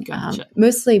anything. Gotcha.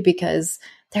 Mostly because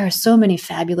there are so many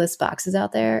fabulous boxes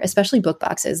out there, especially book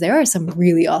boxes. There are some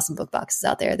really awesome book boxes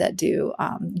out there that do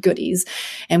goodies.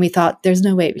 And we thought there's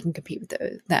no way we can compete with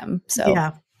them.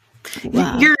 So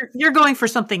you're going for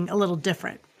something a little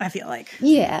different, I feel like.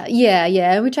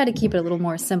 Yeah. We try to keep it a little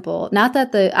more simple. Not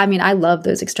that I love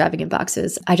those extravagant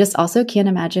boxes. I just also can't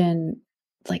imagine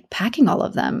like packing all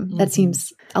of them. Mm-hmm. That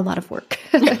seems a lot of work.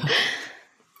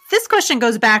 This question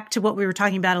goes back to what we were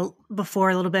talking about before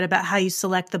a little bit about how you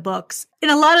select the books. In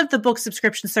a lot of the book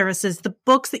subscription services, the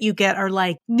books that you get are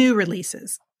like new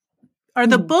releases. Are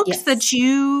the books that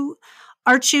you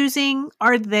are choosing,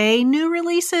 are they new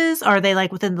releases? Are they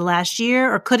like within the last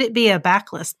year, or could it be a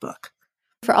backlist book?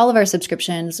 For all of our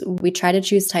subscriptions, we try to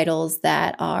choose titles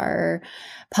that are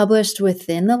published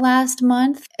within the last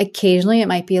month. Occasionally, it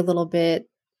might be a little bit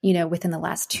within the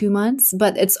last 2 months,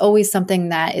 but it's always something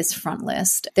that is front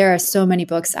list. There are so many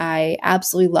books I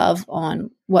absolutely love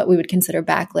on what we would consider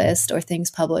backlist or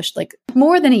things published like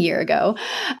more than a year ago.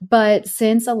 But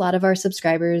since a lot of our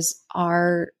subscribers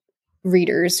are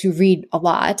readers who read a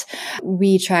lot,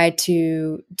 we try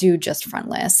to do just front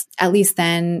list. At least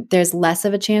then there's less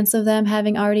of a chance of them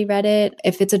having already read it.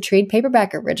 If it's a trade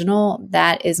paperback original,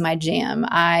 that is my jam.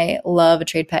 I love a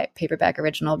trade paperback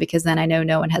original because then I know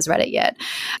no one has read it yet.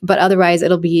 But otherwise,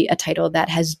 it'll be a title that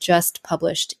has just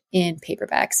published in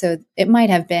paperback. So it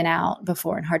might have been out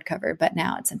before in hardcover, but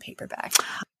now it's in paperback.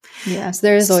 Yeah. So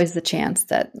there is always the chance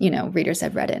that, readers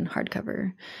have read it in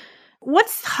hardcover.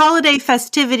 What's holiday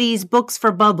festivities books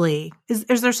for Bubbly?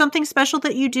 Is there something special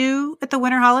that you do at the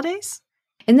winter holidays?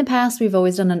 In the past, we've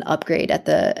always done an upgrade at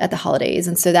the holidays,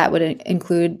 and so that would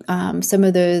include some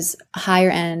of those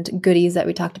higher end goodies that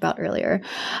we talked about earlier.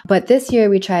 But this year,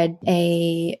 we tried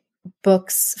a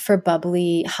Books for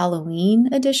Bubbly Halloween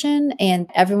edition, and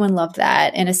everyone loved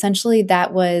that. And essentially,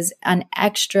 that was an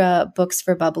extra Books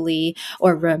for Bubbly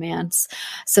or romance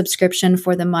subscription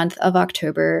for the month of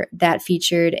October that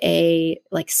featured a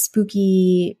like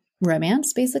spooky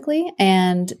romance basically.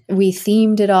 And we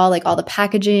themed it all, like all the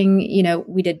packaging,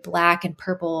 we did black and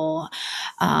purple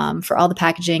for all the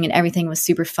packaging, and everything was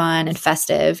super fun and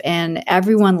festive, and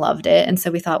everyone loved it. And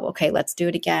so we thought, well, okay, let's do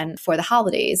it again for the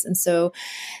holidays. And so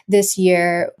this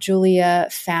year, Julia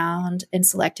found and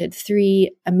selected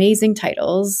 3 amazing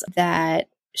titles that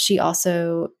she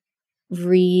also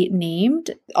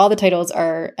renamed. All the titles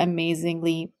are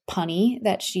amazingly punny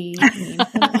that she named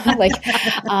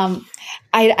them.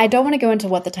 I don't want to go into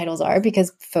what the titles are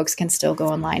because folks can still go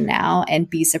online now and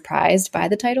be surprised by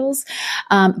the titles.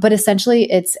 But essentially,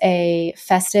 it's a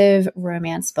festive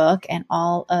romance book, and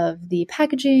all of the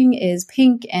packaging is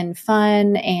pink and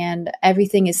fun, and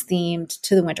everything is themed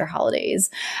to the winter holidays.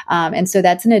 And so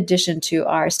that's in addition to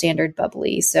our standard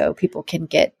bubbly, so people can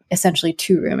get essentially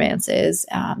 2 romances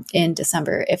in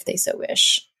December if they so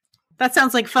wish. That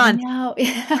sounds like fun.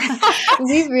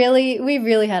 We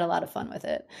really had a lot of fun with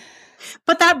it.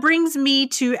 But that brings me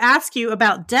to ask you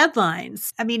about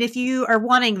deadlines. I mean, if you are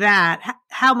wanting that,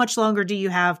 how much longer do you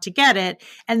have to get it?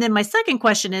 And then my second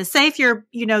question is, say if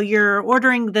you're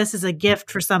ordering this as a gift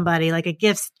for somebody, like a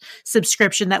gift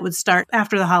subscription that would start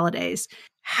after the holidays,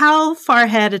 how far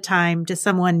ahead of time does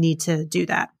someone need to do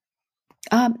that?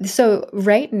 So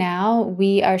right now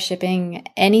we are shipping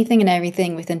anything and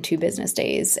everything within 2 business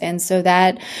days. And so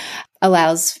that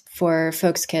allows for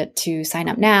folks to sign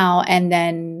up now, and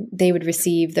then they would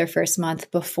receive their first month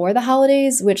before the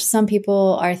holidays, which some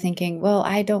people are thinking, well,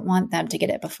 I don't want them to get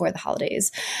it before the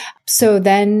holidays. So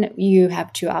then you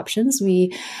have 2 options.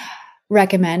 We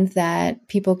recommend that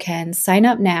people can sign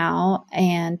up now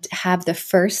and have the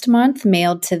first month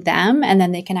mailed to them, and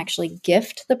then they can actually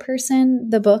gift the person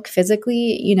the book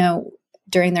physically,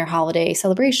 during their holiday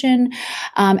celebration.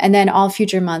 And then all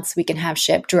future months we can have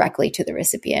shipped directly to the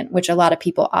recipient, which a lot of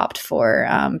people opt for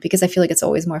because I feel like it's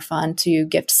always more fun to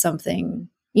gift something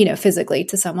physically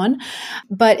to someone.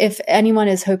 But if anyone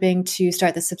is hoping to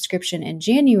start the subscription in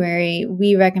January,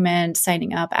 we recommend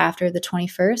signing up after the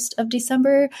 21st of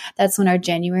December. That's when our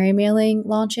January mailing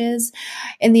launches.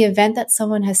 In the event that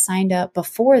someone has signed up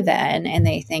before then and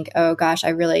they think, oh gosh,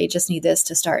 I really just need this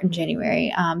to start in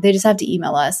January, they just have to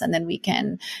email us, and then we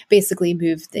can basically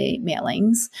move the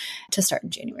mailings to start in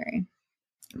January.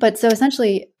 But so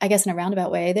essentially, I guess in a roundabout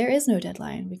way, there is no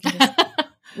deadline. We can just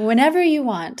whenever you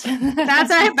want.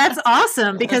 That's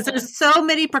awesome, because there's so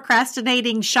many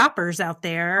procrastinating shoppers out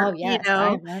there. Oh yes, I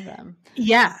love them.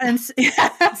 Yeah, and so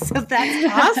that's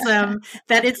awesome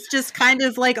that it's just kind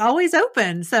of like always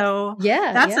open. So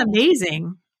that's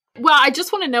amazing. Well, I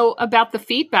just want to know about the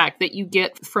feedback that you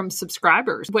get from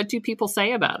subscribers. What do people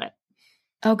say about it?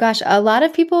 Oh gosh, a lot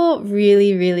of people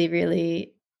really, really,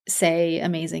 really say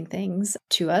amazing things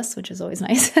to us, which is always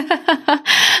nice.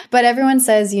 But everyone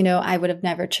says, I would have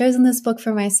never chosen this book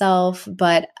for myself,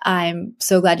 but I'm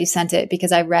so glad you sent it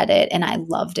because I read it and I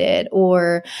loved it.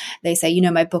 Or they say,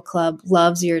 my book club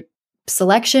loves your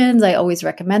selections. I always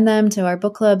recommend them to our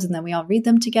book clubs, and then we all read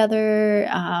them together.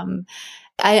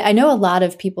 I know a lot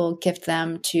of people gift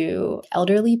them to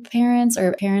elderly parents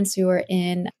or parents who are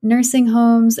in nursing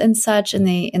homes and such, and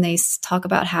they talk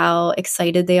about how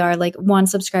excited they are. Like one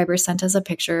subscriber sent us a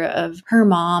picture of her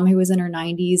mom who was in her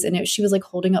 90s, and she was like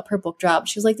holding up her book drop.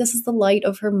 She was like, "This is the light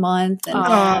of her month," and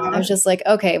I was just like,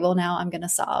 "Okay, well now I'm gonna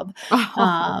sob."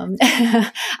 I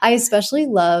especially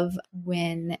love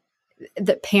when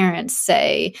the parents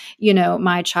say,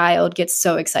 my child gets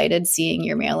so excited seeing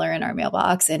your mailer in our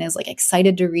mailbox and is like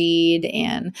excited to read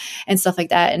and stuff like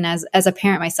that. And as a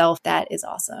parent myself, that is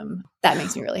awesome. That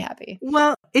makes me really happy.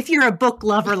 Well, if you're a book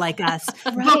lover like us,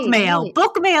 book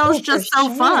mail is just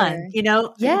so fun,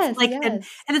 Yes, And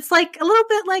it's like a little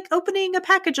bit like opening a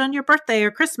package on your birthday or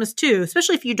Christmas too,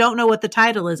 especially if you don't know what the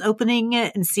title is, opening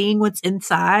it and seeing what's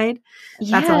inside.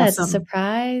 That's awesome. It's a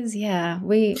surprise. Yeah.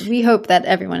 We hope that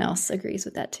everyone else agrees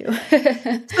with that too.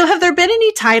 So have there been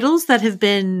any titles that have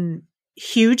been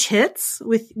huge hits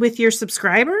with your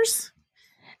subscribers?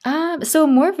 So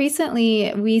more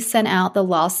recently, we sent out The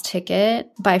Lost Ticket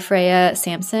by Freya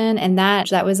Sampson, and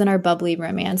that was in our bubbly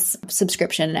romance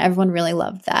subscription, and everyone really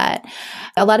loved that.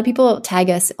 A lot of people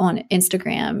tag us on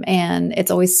Instagram, and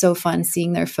it's always so fun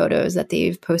seeing their photos that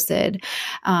they've posted,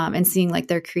 and seeing like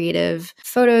their creative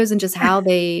photos and just how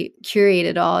they curate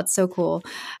it all. It's so cool.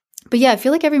 But yeah, I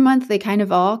feel like every month they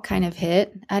all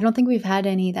hit. I don't think we've had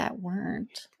any that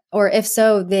weren't. Or if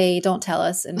so, they don't tell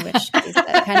us, in which case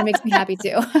that kind of makes me happy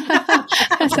too.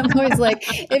 I'm always like,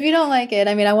 if you don't like it,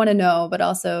 I mean, I want to know, but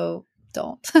also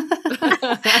don't.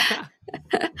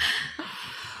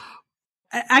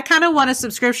 I kind of want a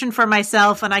subscription for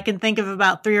myself, and I can think of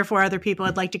about 3 or 4 other people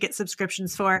I'd like to get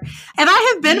subscriptions for. And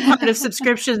I have been part of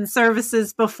subscription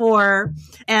services before,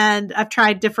 and I've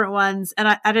tried different ones. And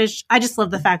I just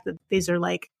love the fact that these are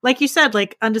like you said,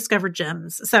 like undiscovered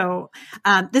gems. So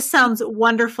this sounds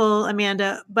wonderful,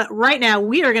 Amanda. But right now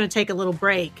we are going to take a little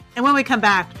break. And when we come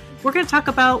back, we're going to talk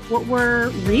about what we're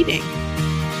reading.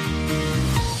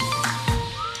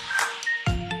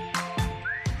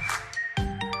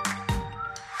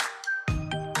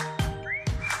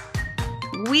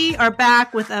 We are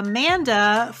back with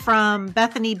Amanda from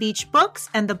Bethany Beach Books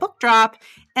and the Book Drop,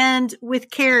 and with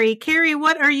Carrie. Carrie,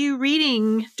 what are you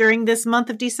reading during this month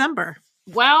of December?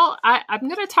 Well, I'm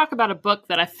going to talk about a book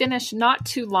that I finished not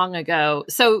too long ago.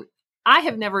 So I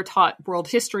have never taught world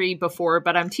history before,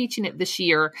 but I'm teaching it this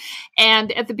year.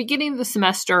 And at the beginning of the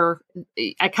semester,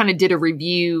 I kind of did a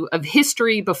review of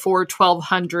history before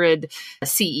 1200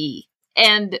 CE.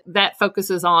 And that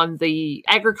focuses on the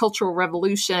agricultural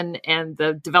revolution and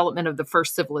the development of the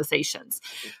first civilizations.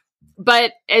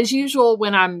 But as usual,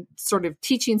 when I'm sort of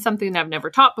teaching something I've never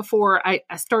taught before, I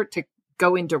start to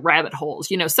go into rabbit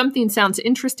holes. You know, something sounds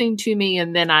interesting to me,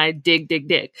 and then I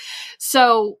dig.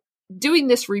 So doing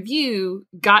this review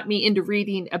got me into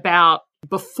reading about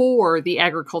before the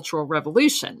agricultural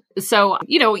revolution. So,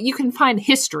 you know, you can find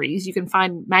histories, you can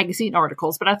find magazine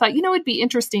articles, but I thought, you know, it'd be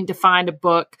interesting to find a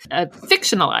book, a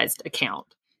fictionalized account.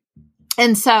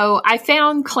 And so I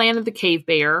found Clan of the Cave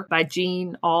Bear by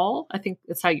Jean Auel. I think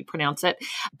that's how you pronounce it.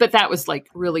 But that was like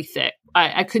really thick.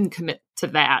 I couldn't commit to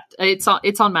that. It's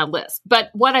on my list.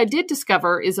 But what I did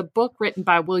discover is a book written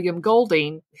by William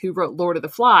Golding, who wrote Lord of the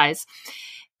Flies.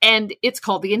 And it's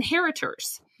called The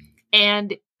Inheritors.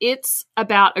 And it's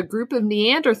about a group of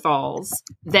Neanderthals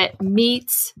that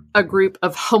meets a group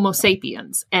of Homo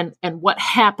sapiens and what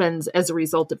happens as a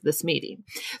result of this meeting.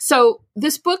 So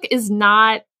this book is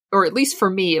not, or at least for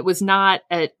me, it was not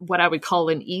what I would call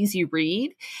an easy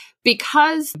read,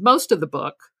 because most of the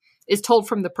book is told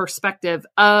from the perspective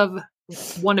of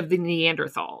one of the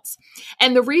Neanderthals.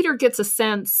 And the reader gets a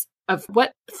sense of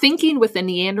what thinking with a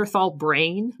Neanderthal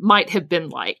brain might have been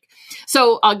like.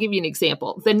 So I'll give you an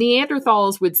example. The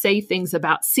Neanderthals would say things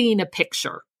about seeing a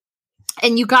picture.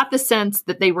 And you got the sense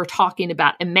that they were talking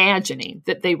about imagining,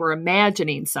 that they were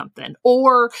imagining something,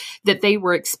 or that they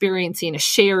were experiencing a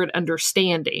shared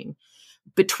understanding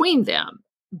between them.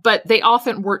 But they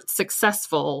often weren't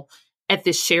successful at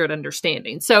this shared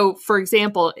understanding. So, for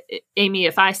example, Amy,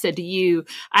 if I said to you,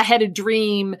 I had a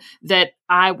dream that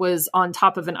I was on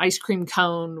top of an ice cream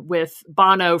cone with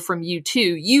Bono from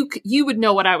U2, you would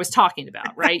know what I was talking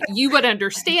about, right? You would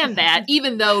understand that,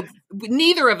 even though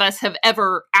neither of us have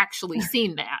ever actually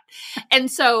seen that. And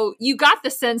so you got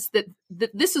the sense that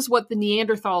this is what the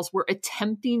Neanderthals were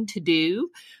attempting to do,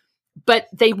 but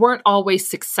they weren't always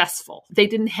successful. They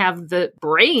didn't have the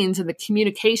brains and the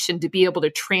communication to be able to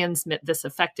transmit this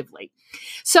effectively.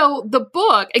 So the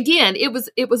book, again, it was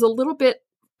a little bit,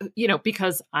 you know,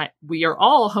 because we are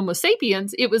all Homo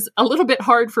sapiens, it was a little bit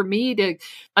hard for me to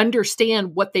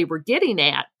understand what they were getting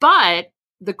at. But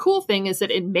the cool thing is that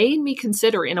it made me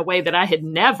consider in a way that I had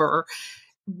never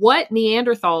what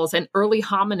Neanderthals and early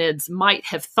hominids might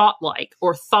have thought like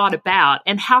or thought about,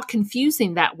 and how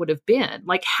confusing that would have been.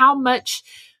 Like how much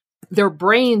their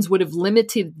brains would have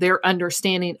limited their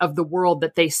understanding of the world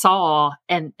that they saw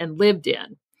and lived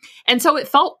in. And so it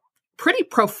felt pretty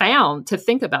profound to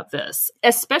think about this,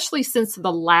 especially since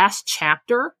the last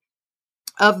chapter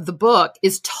of the book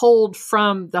is told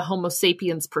from the Homo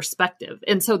sapiens perspective.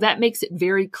 And so that makes it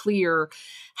very clear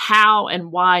how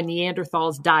and why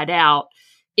Neanderthals died out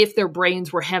if their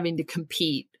brains were having to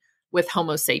compete with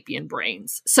Homo sapien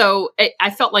brains. So I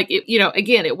felt like it, you know,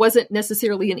 again, it wasn't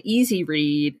necessarily an easy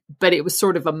read, but it was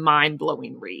sort of a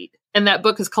mind-blowing read. And that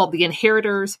book is called The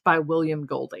Inheritors by William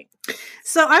Golding.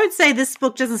 So I would say this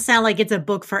book doesn't sound like it's a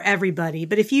book for everybody,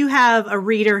 but if you have a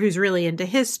reader who's really into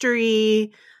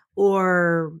history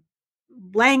or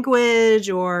language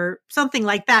or something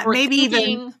like that, Or maybe cooking.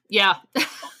 even... Yeah.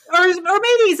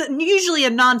 maybe he's usually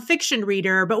a nonfiction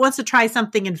reader, but wants to try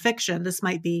something in fiction. This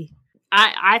might be.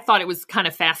 I thought it was kind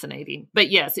of fascinating. But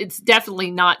yes, it's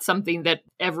definitely not something that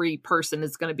every person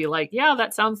is going to be like, yeah,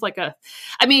 that sounds like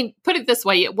I mean, put it this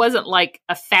way, it wasn't like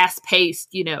a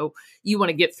fast-paced, you want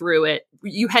to get through it.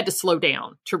 You had to slow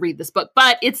down to read this book,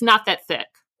 but it's not that thick.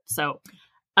 So,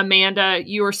 Amanda,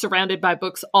 you are surrounded by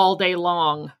books all day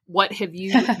long. What have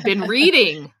you been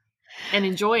reading and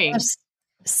enjoying?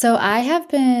 So I have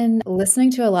been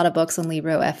listening to a lot of books on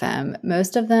Libro FM,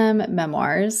 most of them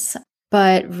memoirs.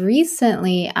 But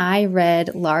recently I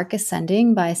read Lark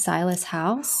Ascending by Silas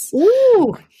House.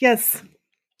 Ooh, yes.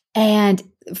 And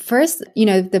first,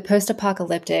 the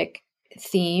post-apocalyptic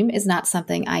theme is not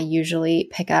something I usually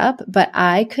pick up, but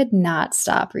I could not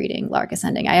stop reading Lark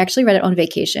Ascending. I actually read it on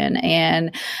vacation,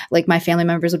 and like my family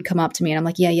members would come up to me and I'm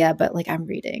like, yeah, but like I'm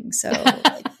reading. So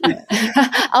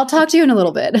I'll talk to you in a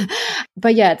little bit.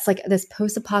 But yeah, it's like this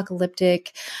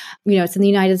post-apocalyptic, it's in the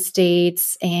United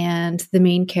States, and the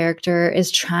main character is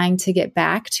trying to get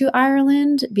back to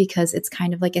Ireland because it's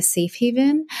kind of like a safe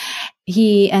haven.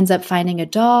 He ends up finding a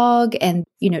dog, and,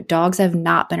 dogs have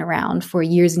not been around for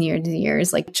years and years and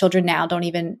years. Like children now don't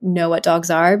even know what dogs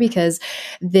are because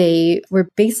they were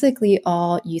basically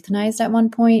all euthanized at one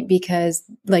point because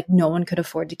like no one could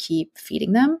afford to keep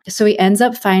feeding them. So he ends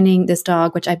up finding this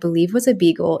dog, which I believe was a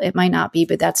beagle. It might not be,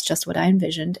 but that's just what I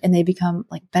envisioned. And they become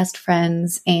like best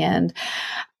friends, and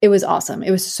it was awesome.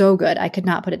 It was so good. I could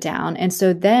not put it down. And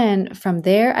so then from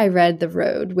there, I read The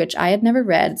Road, which I had never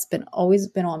read. It's always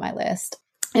been on my list.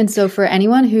 And so for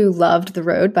anyone who loved The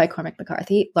Road by Cormac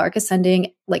McCarthy, Lark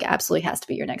Ascending like absolutely has to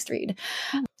be your next read.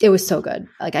 It was so good.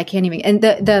 Like I can't even, and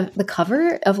the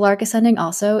cover of Lark Ascending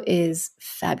also is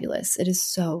fabulous. It is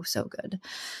so, so good.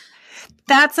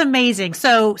 That's amazing.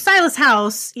 So Silas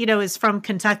House, is from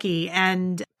Kentucky,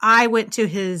 and I went to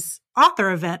his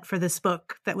author event for this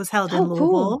book that was held in Louisville.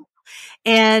 Cool.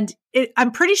 And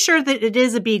I'm pretty sure that it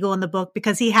is a beagle in the book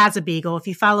because he has a beagle. If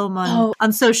you follow him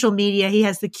on social media, he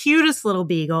has the cutest little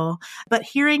beagle. But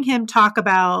hearing him talk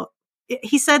about,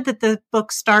 he said that the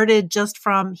book started just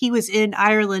from, he was in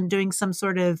Ireland doing some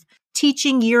sort of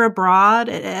teaching year abroad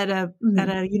at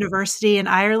a university in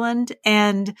Ireland.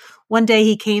 And one day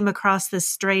he came across this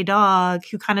stray dog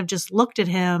who kind of just looked at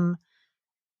him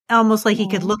almost like he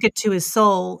could look into his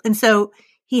soul. And so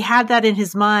he had that in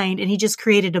his mind, and he just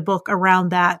created a book around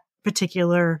that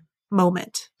particular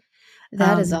moment.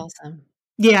 That is awesome.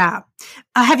 Yeah.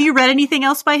 Have you read anything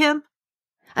else by him?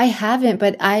 I haven't,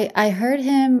 but I heard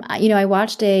him, I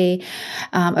watched a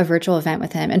virtual event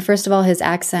with him. And first of all, his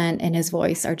accent and his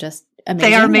voice are just amazing.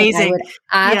 They are amazing. Like,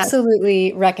 I would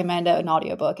absolutely recommend an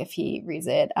audiobook if he reads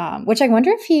it. Which I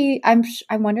wonder if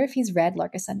I wonder if he's read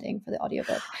Lark Ascending for the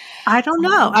audiobook. I don't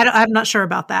know. I'm not sure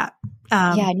about that.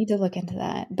 Yeah, I need to look into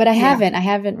that. But I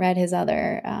haven't read his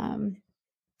other,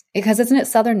 because isn't it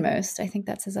Southernmost? I think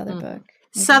that's his other book. Maybe.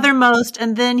 Southernmost.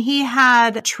 And then he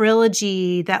had a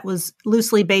trilogy that was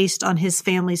loosely based on his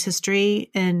family's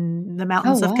history in the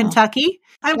mountains of Kentucky.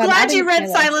 I'm glad you read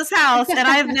Silas House, and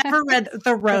I've never read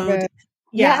The Road.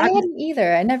 Yeah, I hadn't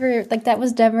either. I never, that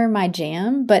was never my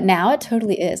jam, but now it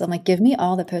totally is. I'm like, give me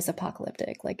all the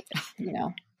post-apocalyptic,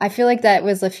 I feel like that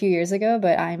was a few years ago,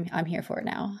 but I'm here for it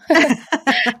now.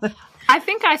 I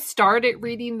think I started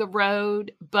reading The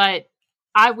Road, but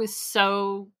I was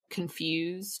so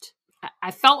confused.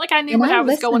 I felt like I knew what I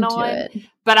was going on,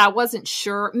 but I wasn't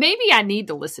sure. Maybe I need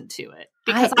to listen to it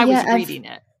because I was reading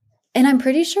it. And I'm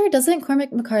pretty sure, doesn't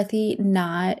Cormac McCarthy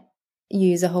not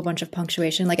use a whole bunch of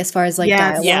punctuation, like as far as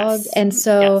dialogue? Yes. And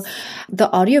so the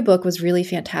audiobook was really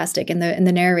fantastic. And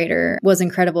the narrator was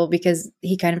incredible because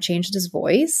he kind of changed his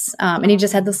voice. And he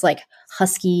just had this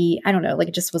husky, I don't know,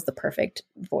 it just was the perfect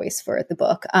voice for the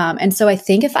book. And so I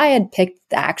think if I had picked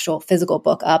the actual physical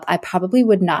book up, I probably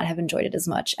would not have enjoyed it as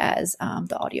much as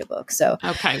the audiobook. So,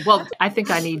 okay. Well, I think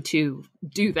I need to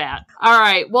do that. All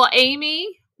right. Well,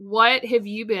 Amy, what have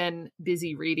you been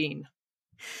busy reading?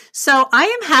 So I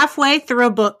am halfway through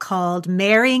a book called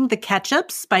Marrying the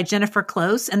Ketchups by Jennifer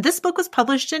Close. And this book was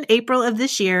published in April of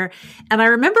this year. And I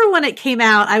remember when it came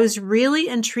out, I was really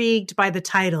intrigued by the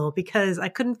title because I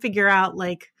couldn't figure out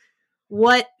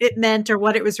what it meant or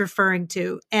what it was referring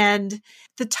to. And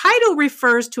the title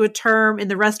refers to a term in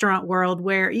the restaurant world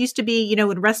where it used to be,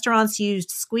 when restaurants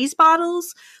used squeeze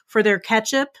bottles for their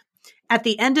ketchup. At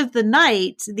the end of the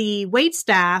night, the wait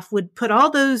staff would put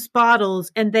all those bottles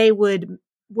and they would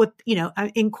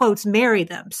in quotes, marry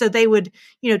them. So they would,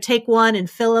 take one and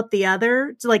fill up the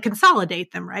other to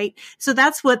consolidate them, right? So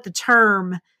that's what the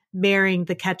term marrying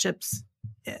the ketchups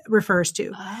refers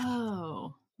to.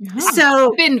 Oh.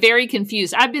 So I've been very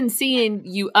confused. I've been seeing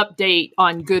you update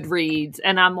on Goodreads,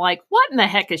 and I'm like, what in the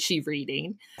heck is she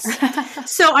reading?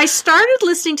 So I started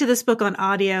listening to this book on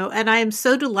audio, and I am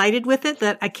so delighted with it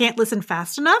that I can't listen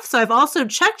fast enough. So I've also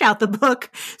checked out the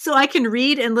book so I can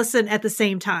read and listen at the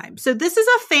same time. So this is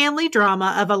a family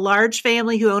drama of a large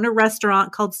family who own a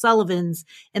restaurant called Sullivan's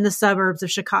in the suburbs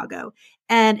of Chicago.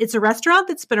 And it's a restaurant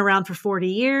that's been around for 40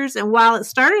 years. And while it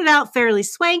started out fairly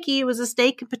swanky, it was a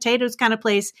steak and potatoes kind of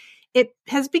place. It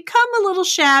has become a little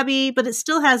shabby, but it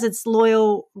still has its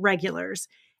loyal regulars.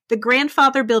 The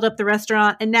grandfather built up the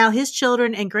restaurant, and now his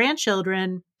children and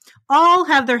grandchildren all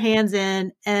have their hands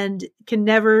in and can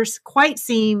never quite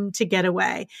seem to get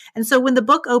away. And so when the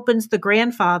book opens, the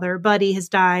grandfather, Buddy, has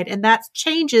died, and that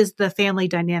changes the family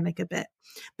dynamic a bit.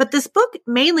 But this book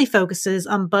mainly focuses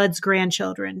on Bud's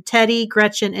grandchildren, Teddy,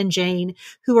 Gretchen, and Jane,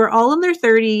 who are all in their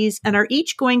 30s and are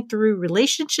each going through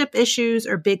relationship issues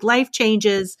or big life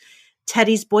changes.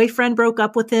 Teddy's boyfriend broke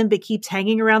up with him but keeps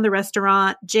hanging around the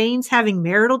restaurant. Jane's having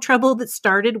marital trouble that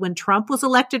started when Trump was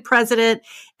elected president.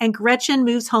 And Gretchen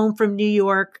moves home from New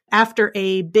York after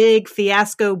a big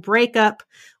fiasco breakup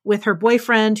with her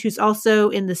boyfriend, who's also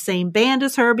in the same band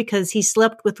as her because he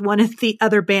slept with one of the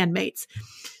other bandmates.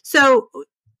 So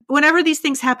whenever these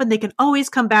things happen, they can always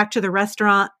come back to the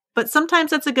restaurant, but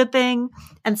sometimes that's a good thing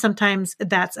and sometimes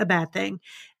that's a bad thing.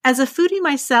 As a foodie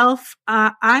myself,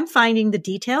 I'm finding the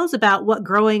details about what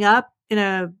growing up in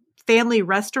a family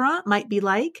restaurant might be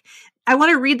like. I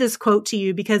want to read this quote to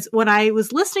you because when I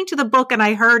was listening to the book and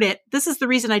I heard it, this is the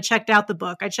reason I checked out the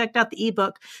book. I checked out the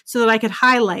ebook so that I could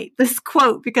highlight this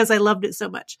quote because I loved it so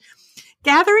much.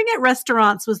 Gathering at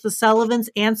restaurants was the Sullivans'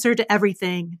 answer to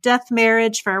everything. Death,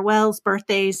 marriage, farewells,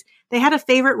 birthdays. They had a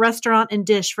favorite restaurant and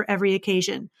dish for every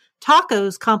occasion.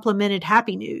 Tacos complimented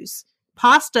happy news.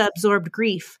 Pasta absorbed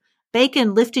grief.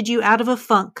 Bacon lifted you out of a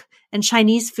funk. And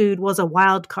Chinese food was a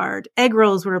wild card. Egg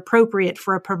rolls were appropriate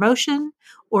for a promotion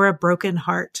or a broken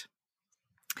heart.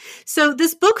 So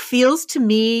this book feels to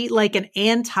me like an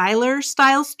Ann Tyler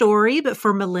style story, but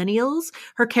for millennials.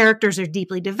 Her characters are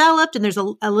deeply developed and there's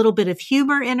a little bit of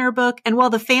humor in her book. And while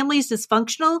the family's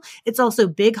dysfunctional, it's also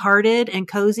big-hearted and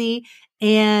cozy.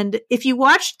 And if you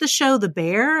watched the show The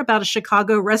Bear about a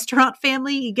Chicago restaurant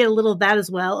family, you get a little of that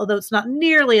as well, although it's not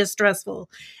nearly as stressful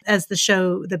as the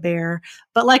show The Bear.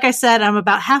 But like I said, I'm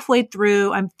about halfway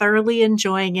through. I'm thoroughly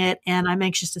enjoying it, and I'm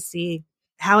anxious to see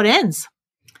how it ends.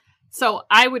 So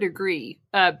I would agree.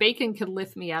 Bacon could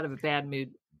lift me out of a bad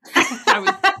mood.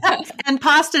 And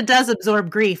pasta does absorb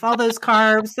grief. All those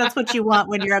carbs, that's what you want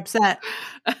when you're upset.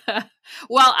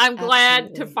 Well, I'm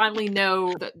glad to finally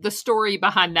know the story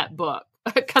behind that book.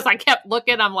 Because I kept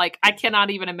looking, I'm like, I cannot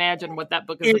even imagine what that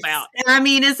book is about. I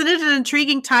mean, isn't it an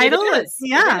intriguing title? It is.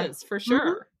 Yeah. It is, for sure.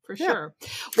 Mm-hmm. For sure.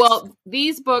 Well,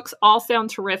 these books all sound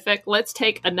terrific. Let's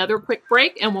take another quick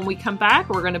break. And when we come back,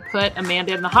 we're going to put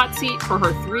Amanda in the hot seat for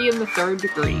her 3 in the Third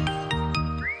Degree.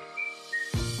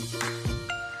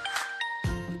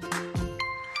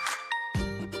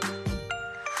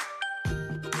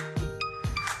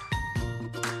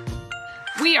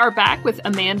 We are back with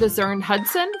Amanda Zirn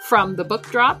Hudson from The Book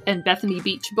Drop and Bethany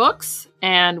Beach Books,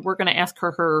 and we're going to ask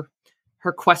her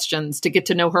questions to get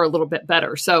to know her a little bit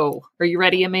better. So, are you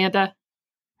ready, Amanda?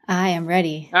 I am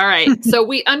ready. All right. So,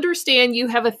 we understand you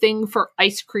have a thing for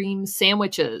ice cream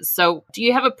sandwiches. So, do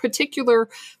you have a particular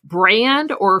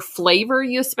brand or flavor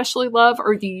you especially love,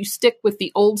 or do you stick with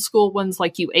the old school ones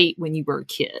like you ate when you were a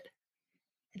kid?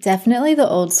 Definitely the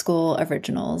old school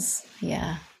originals.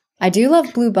 Yeah. I do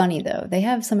love Blue Bunny, though. They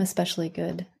have some especially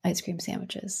good ice cream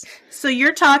sandwiches. So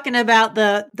you're talking about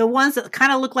the ones that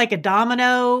kind of look like a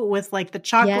domino with like the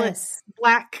chocolate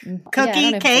black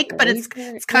cookie cake, but it's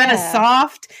kind of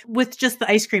soft with just the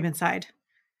ice cream inside.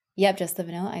 Yep, just the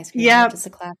vanilla ice cream. Yeah, just a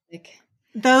classic.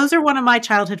 Those are one of my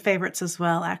childhood favorites as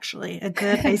well, actually. A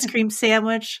good ice cream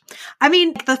sandwich. I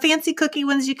mean, the fancy cookie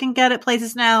ones you can get at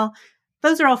places now,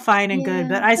 those are all fine and good,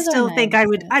 but I still think I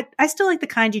still like the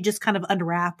kind you just kind of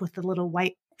unwrap with the little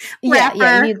white wrapper.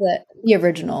 Yeah, you need the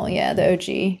original, the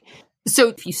OG. So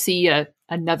if you see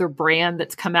another brand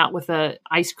that's come out with a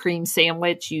ice cream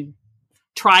sandwich, you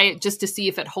try it just to see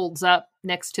if it holds up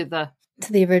next to the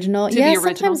original.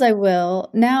 Sometimes I will.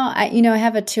 Now, I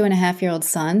have a 2.5-year-old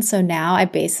son, so now I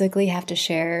basically have to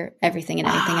share everything and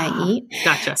anything I eat.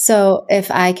 Gotcha. So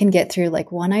if I can get through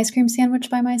like one ice cream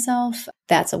sandwich by myself,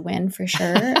 that's a win for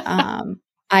sure.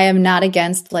 I am not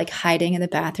against like hiding in the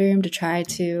bathroom to try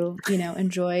to,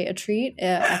 enjoy a treat.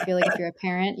 I feel like if you're a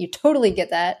parent, you totally get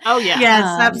that. Oh yeah. Yes,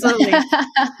 absolutely.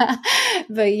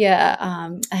 But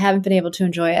I haven't been able to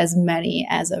enjoy as many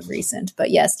as of recent, but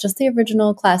yes, just the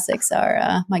original classics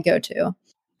are my go-to.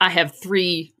 I have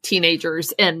 3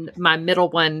 teenagers, and my middle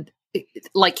one,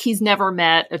 like, he's never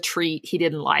met a treat he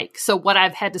didn't like. So what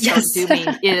I've had to start doing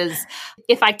is,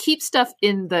 if I keep stuff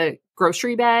in the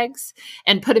grocery bags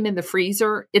and put them in the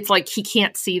freezer, it's like he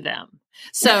can't see them.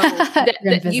 So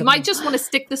you might just want to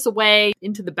stick this away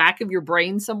into the back of your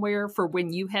brain somewhere for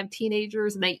when you have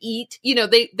teenagers and they eat.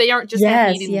 They aren't just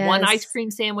eating one ice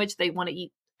cream sandwich. They want to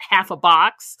eat half a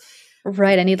box.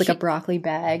 Right. I need like a broccoli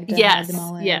bag to hide them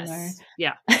all in.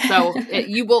 Yeah. So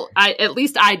you will, at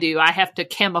least I do. I have to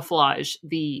camouflage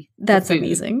That's the food.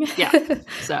 Amazing. Yeah.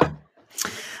 So.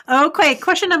 Okay,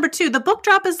 question number 2. The book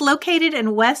drop is located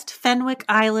in West Fenwick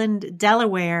Island,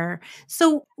 Delaware.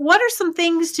 So what are some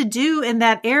things to do in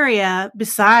that area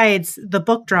besides the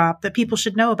book drop that people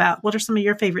should know about? What are some of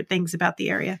your favorite things about the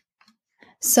area?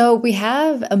 So we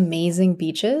have amazing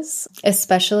beaches,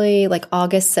 especially like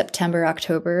August, September,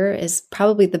 October is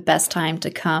probably the best time to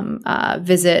come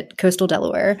visit coastal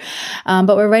Delaware.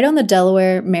 But we're right on the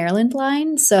Delaware-Maryland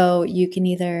line. So you can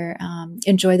either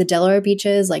enjoy the Delaware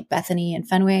beaches like Bethany and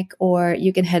Fenwick, or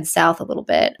you can head south a little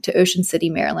bit to Ocean City,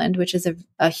 Maryland, which is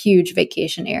a huge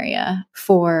vacation area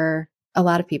for a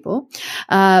lot of people.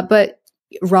 But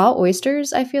raw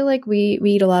oysters, I feel like we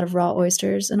eat a lot of raw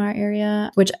oysters in our area,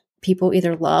 which people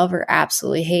either love or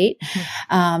absolutely hate.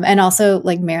 And also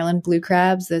like Maryland blue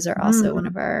crabs. Those are also one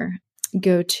of our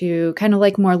go-to kind of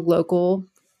like more local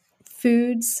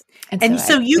foods. And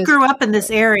so you grew up in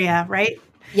this area, right?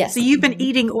 Yes. So you've been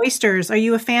eating oysters. Are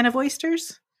you a fan of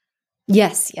oysters?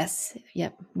 Yes.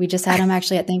 Yep. We just had them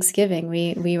actually at Thanksgiving.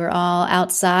 We were all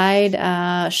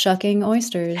outside shucking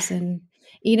oysters and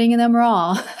eating them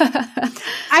raw.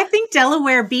 I think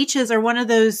Delaware beaches are one of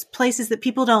those places that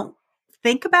people don't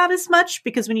think about as much,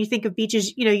 because when you think of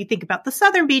beaches, you think about the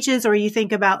southern beaches, or you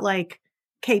think about like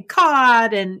Cape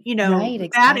Cod and,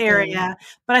 that area.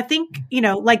 But I think,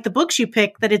 like the books you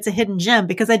pick, that it's a hidden gem,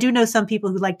 because I do know some people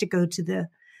who like to go to the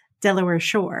Delaware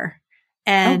shore,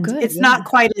 and it's not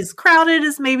quite as crowded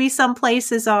as maybe some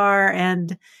places are,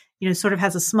 and, sort of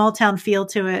has a small town feel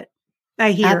to it.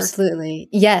 I hear. Absolutely.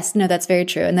 Yes. No, that's very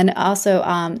true. And then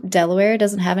also, Delaware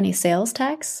doesn't have any sales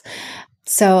tax.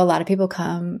 So a lot of people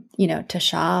come, to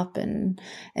shop and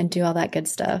do all that good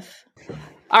stuff.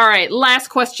 All right. Last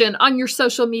question. On your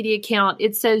social media account,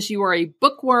 it says you are a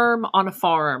bookworm on a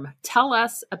farm. Tell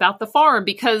us about the farm,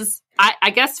 because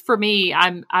I guess for me,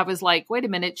 I was like, wait a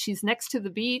minute, she's next to the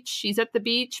beach. She's at the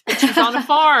beach, but she's on a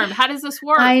farm. How does this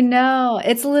work? I know.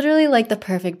 It's literally like the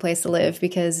perfect place to live,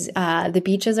 because the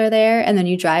beaches are there, and then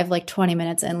you drive like 20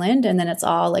 minutes inland, and then it's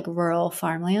all like rural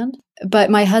farmland. But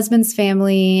my husband's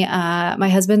family, my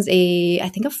husband's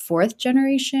I think a 4th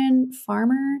generation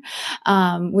farmer.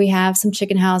 We have some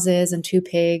chicken houses and 2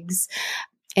 pigs,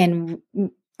 and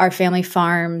our family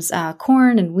farms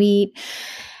corn and wheat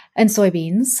and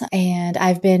soybeans. And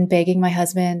I've been begging my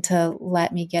husband to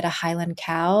let me get a Highland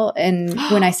cow. And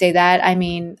when I say that, I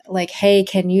mean like, hey,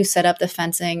 can you set up the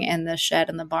fencing and the shed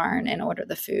and the barn and order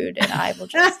the food? And I will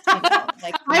just,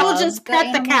 I will just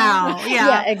pet the cow.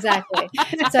 Yeah, exactly.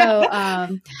 So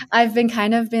I've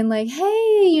been like,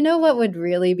 hey, you know what would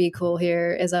really be cool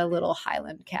here is a little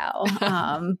Highland cow.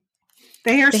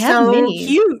 They are so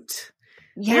cute.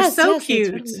 Yes, they're so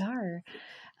cute. They totally are.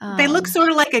 They look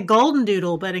sort of like a golden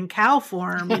doodle, but in cow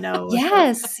form,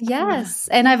 Yes.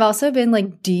 And I've also been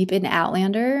like deep in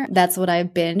Outlander. That's what I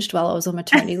binged while I was on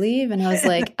maternity leave. And I was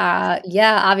like,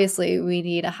 obviously we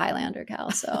need a Highlander cow.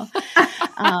 So,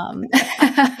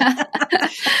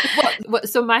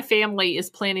 so my family is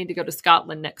planning to go to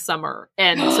Scotland next summer.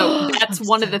 And so that's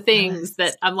one of the things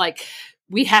that I'm like,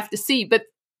 we have to see. But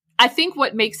I think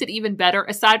what makes it even better,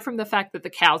 aside from the fact that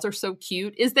the cows are so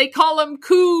cute, is they call them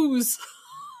coos.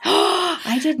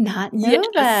 I did not know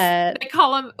that. They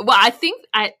call them, well, I think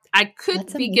I could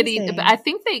That's be amazing. getting, but I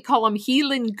think they call them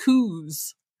Heelan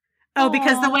coos. Oh,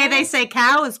 because the way they say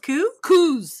cow is coo?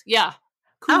 Coos, yeah.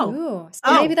 Cool.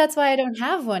 So maybe that's why I don't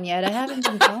have one yet. I haven't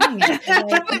been calling it. I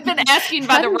haven't been asking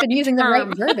by the right been using term.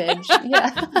 The right verbiage.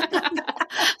 Yeah.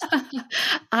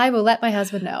 I will let my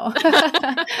husband know.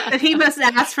 That he must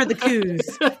ask for the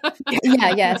coos.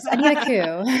 Yes. I need a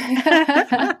coo.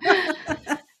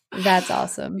 That's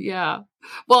awesome. Yeah.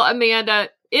 Well, Amanda,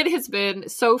 it has been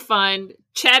so fun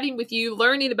chatting with you,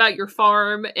 learning about your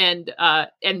farm and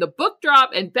the book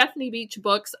drop and Bethany Beach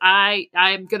books. I'm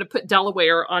going to put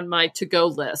Delaware on my to-go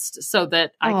list so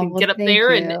that I can get up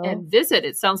there and visit.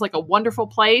 It sounds like a wonderful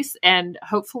place, and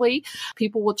hopefully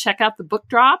people will check out the book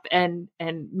drop, and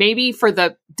maybe for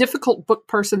the difficult book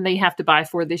person they have to buy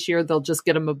for this year, they'll just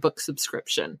get them a book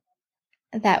subscription.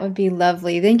 That would be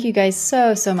lovely. Thank you guys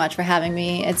so much for having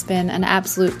me. It's been an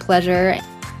absolute pleasure.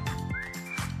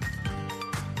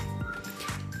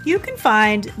 You can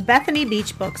find Bethany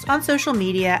Beach Books on social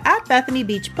media at Bethany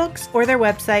Beach Books or their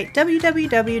website,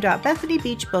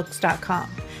 www.bethanybeachbooks.com.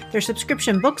 Their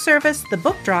subscription book service, The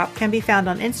Book Drop, can be found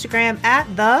on Instagram at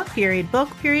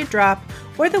 _the_book_drop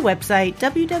or the website,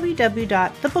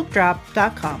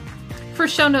 www.thebookdrop.com. For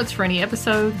show notes for any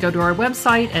episode, go to our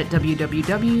website at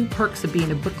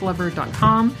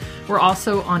www.perksofbeingabooklover.com. We're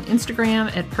also on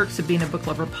Instagram at Perks of Being a Book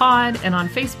Lover Pod and on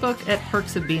Facebook at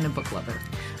Perks of Being a Book Lover.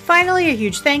 Finally, a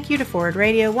huge thank you to Forward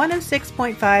Radio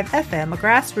 106.5 FM, a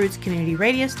grassroots community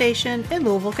radio station in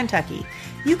Louisville, Kentucky.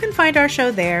 You can find our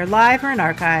show there, live or in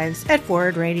archives, at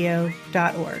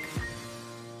forwardradio.org.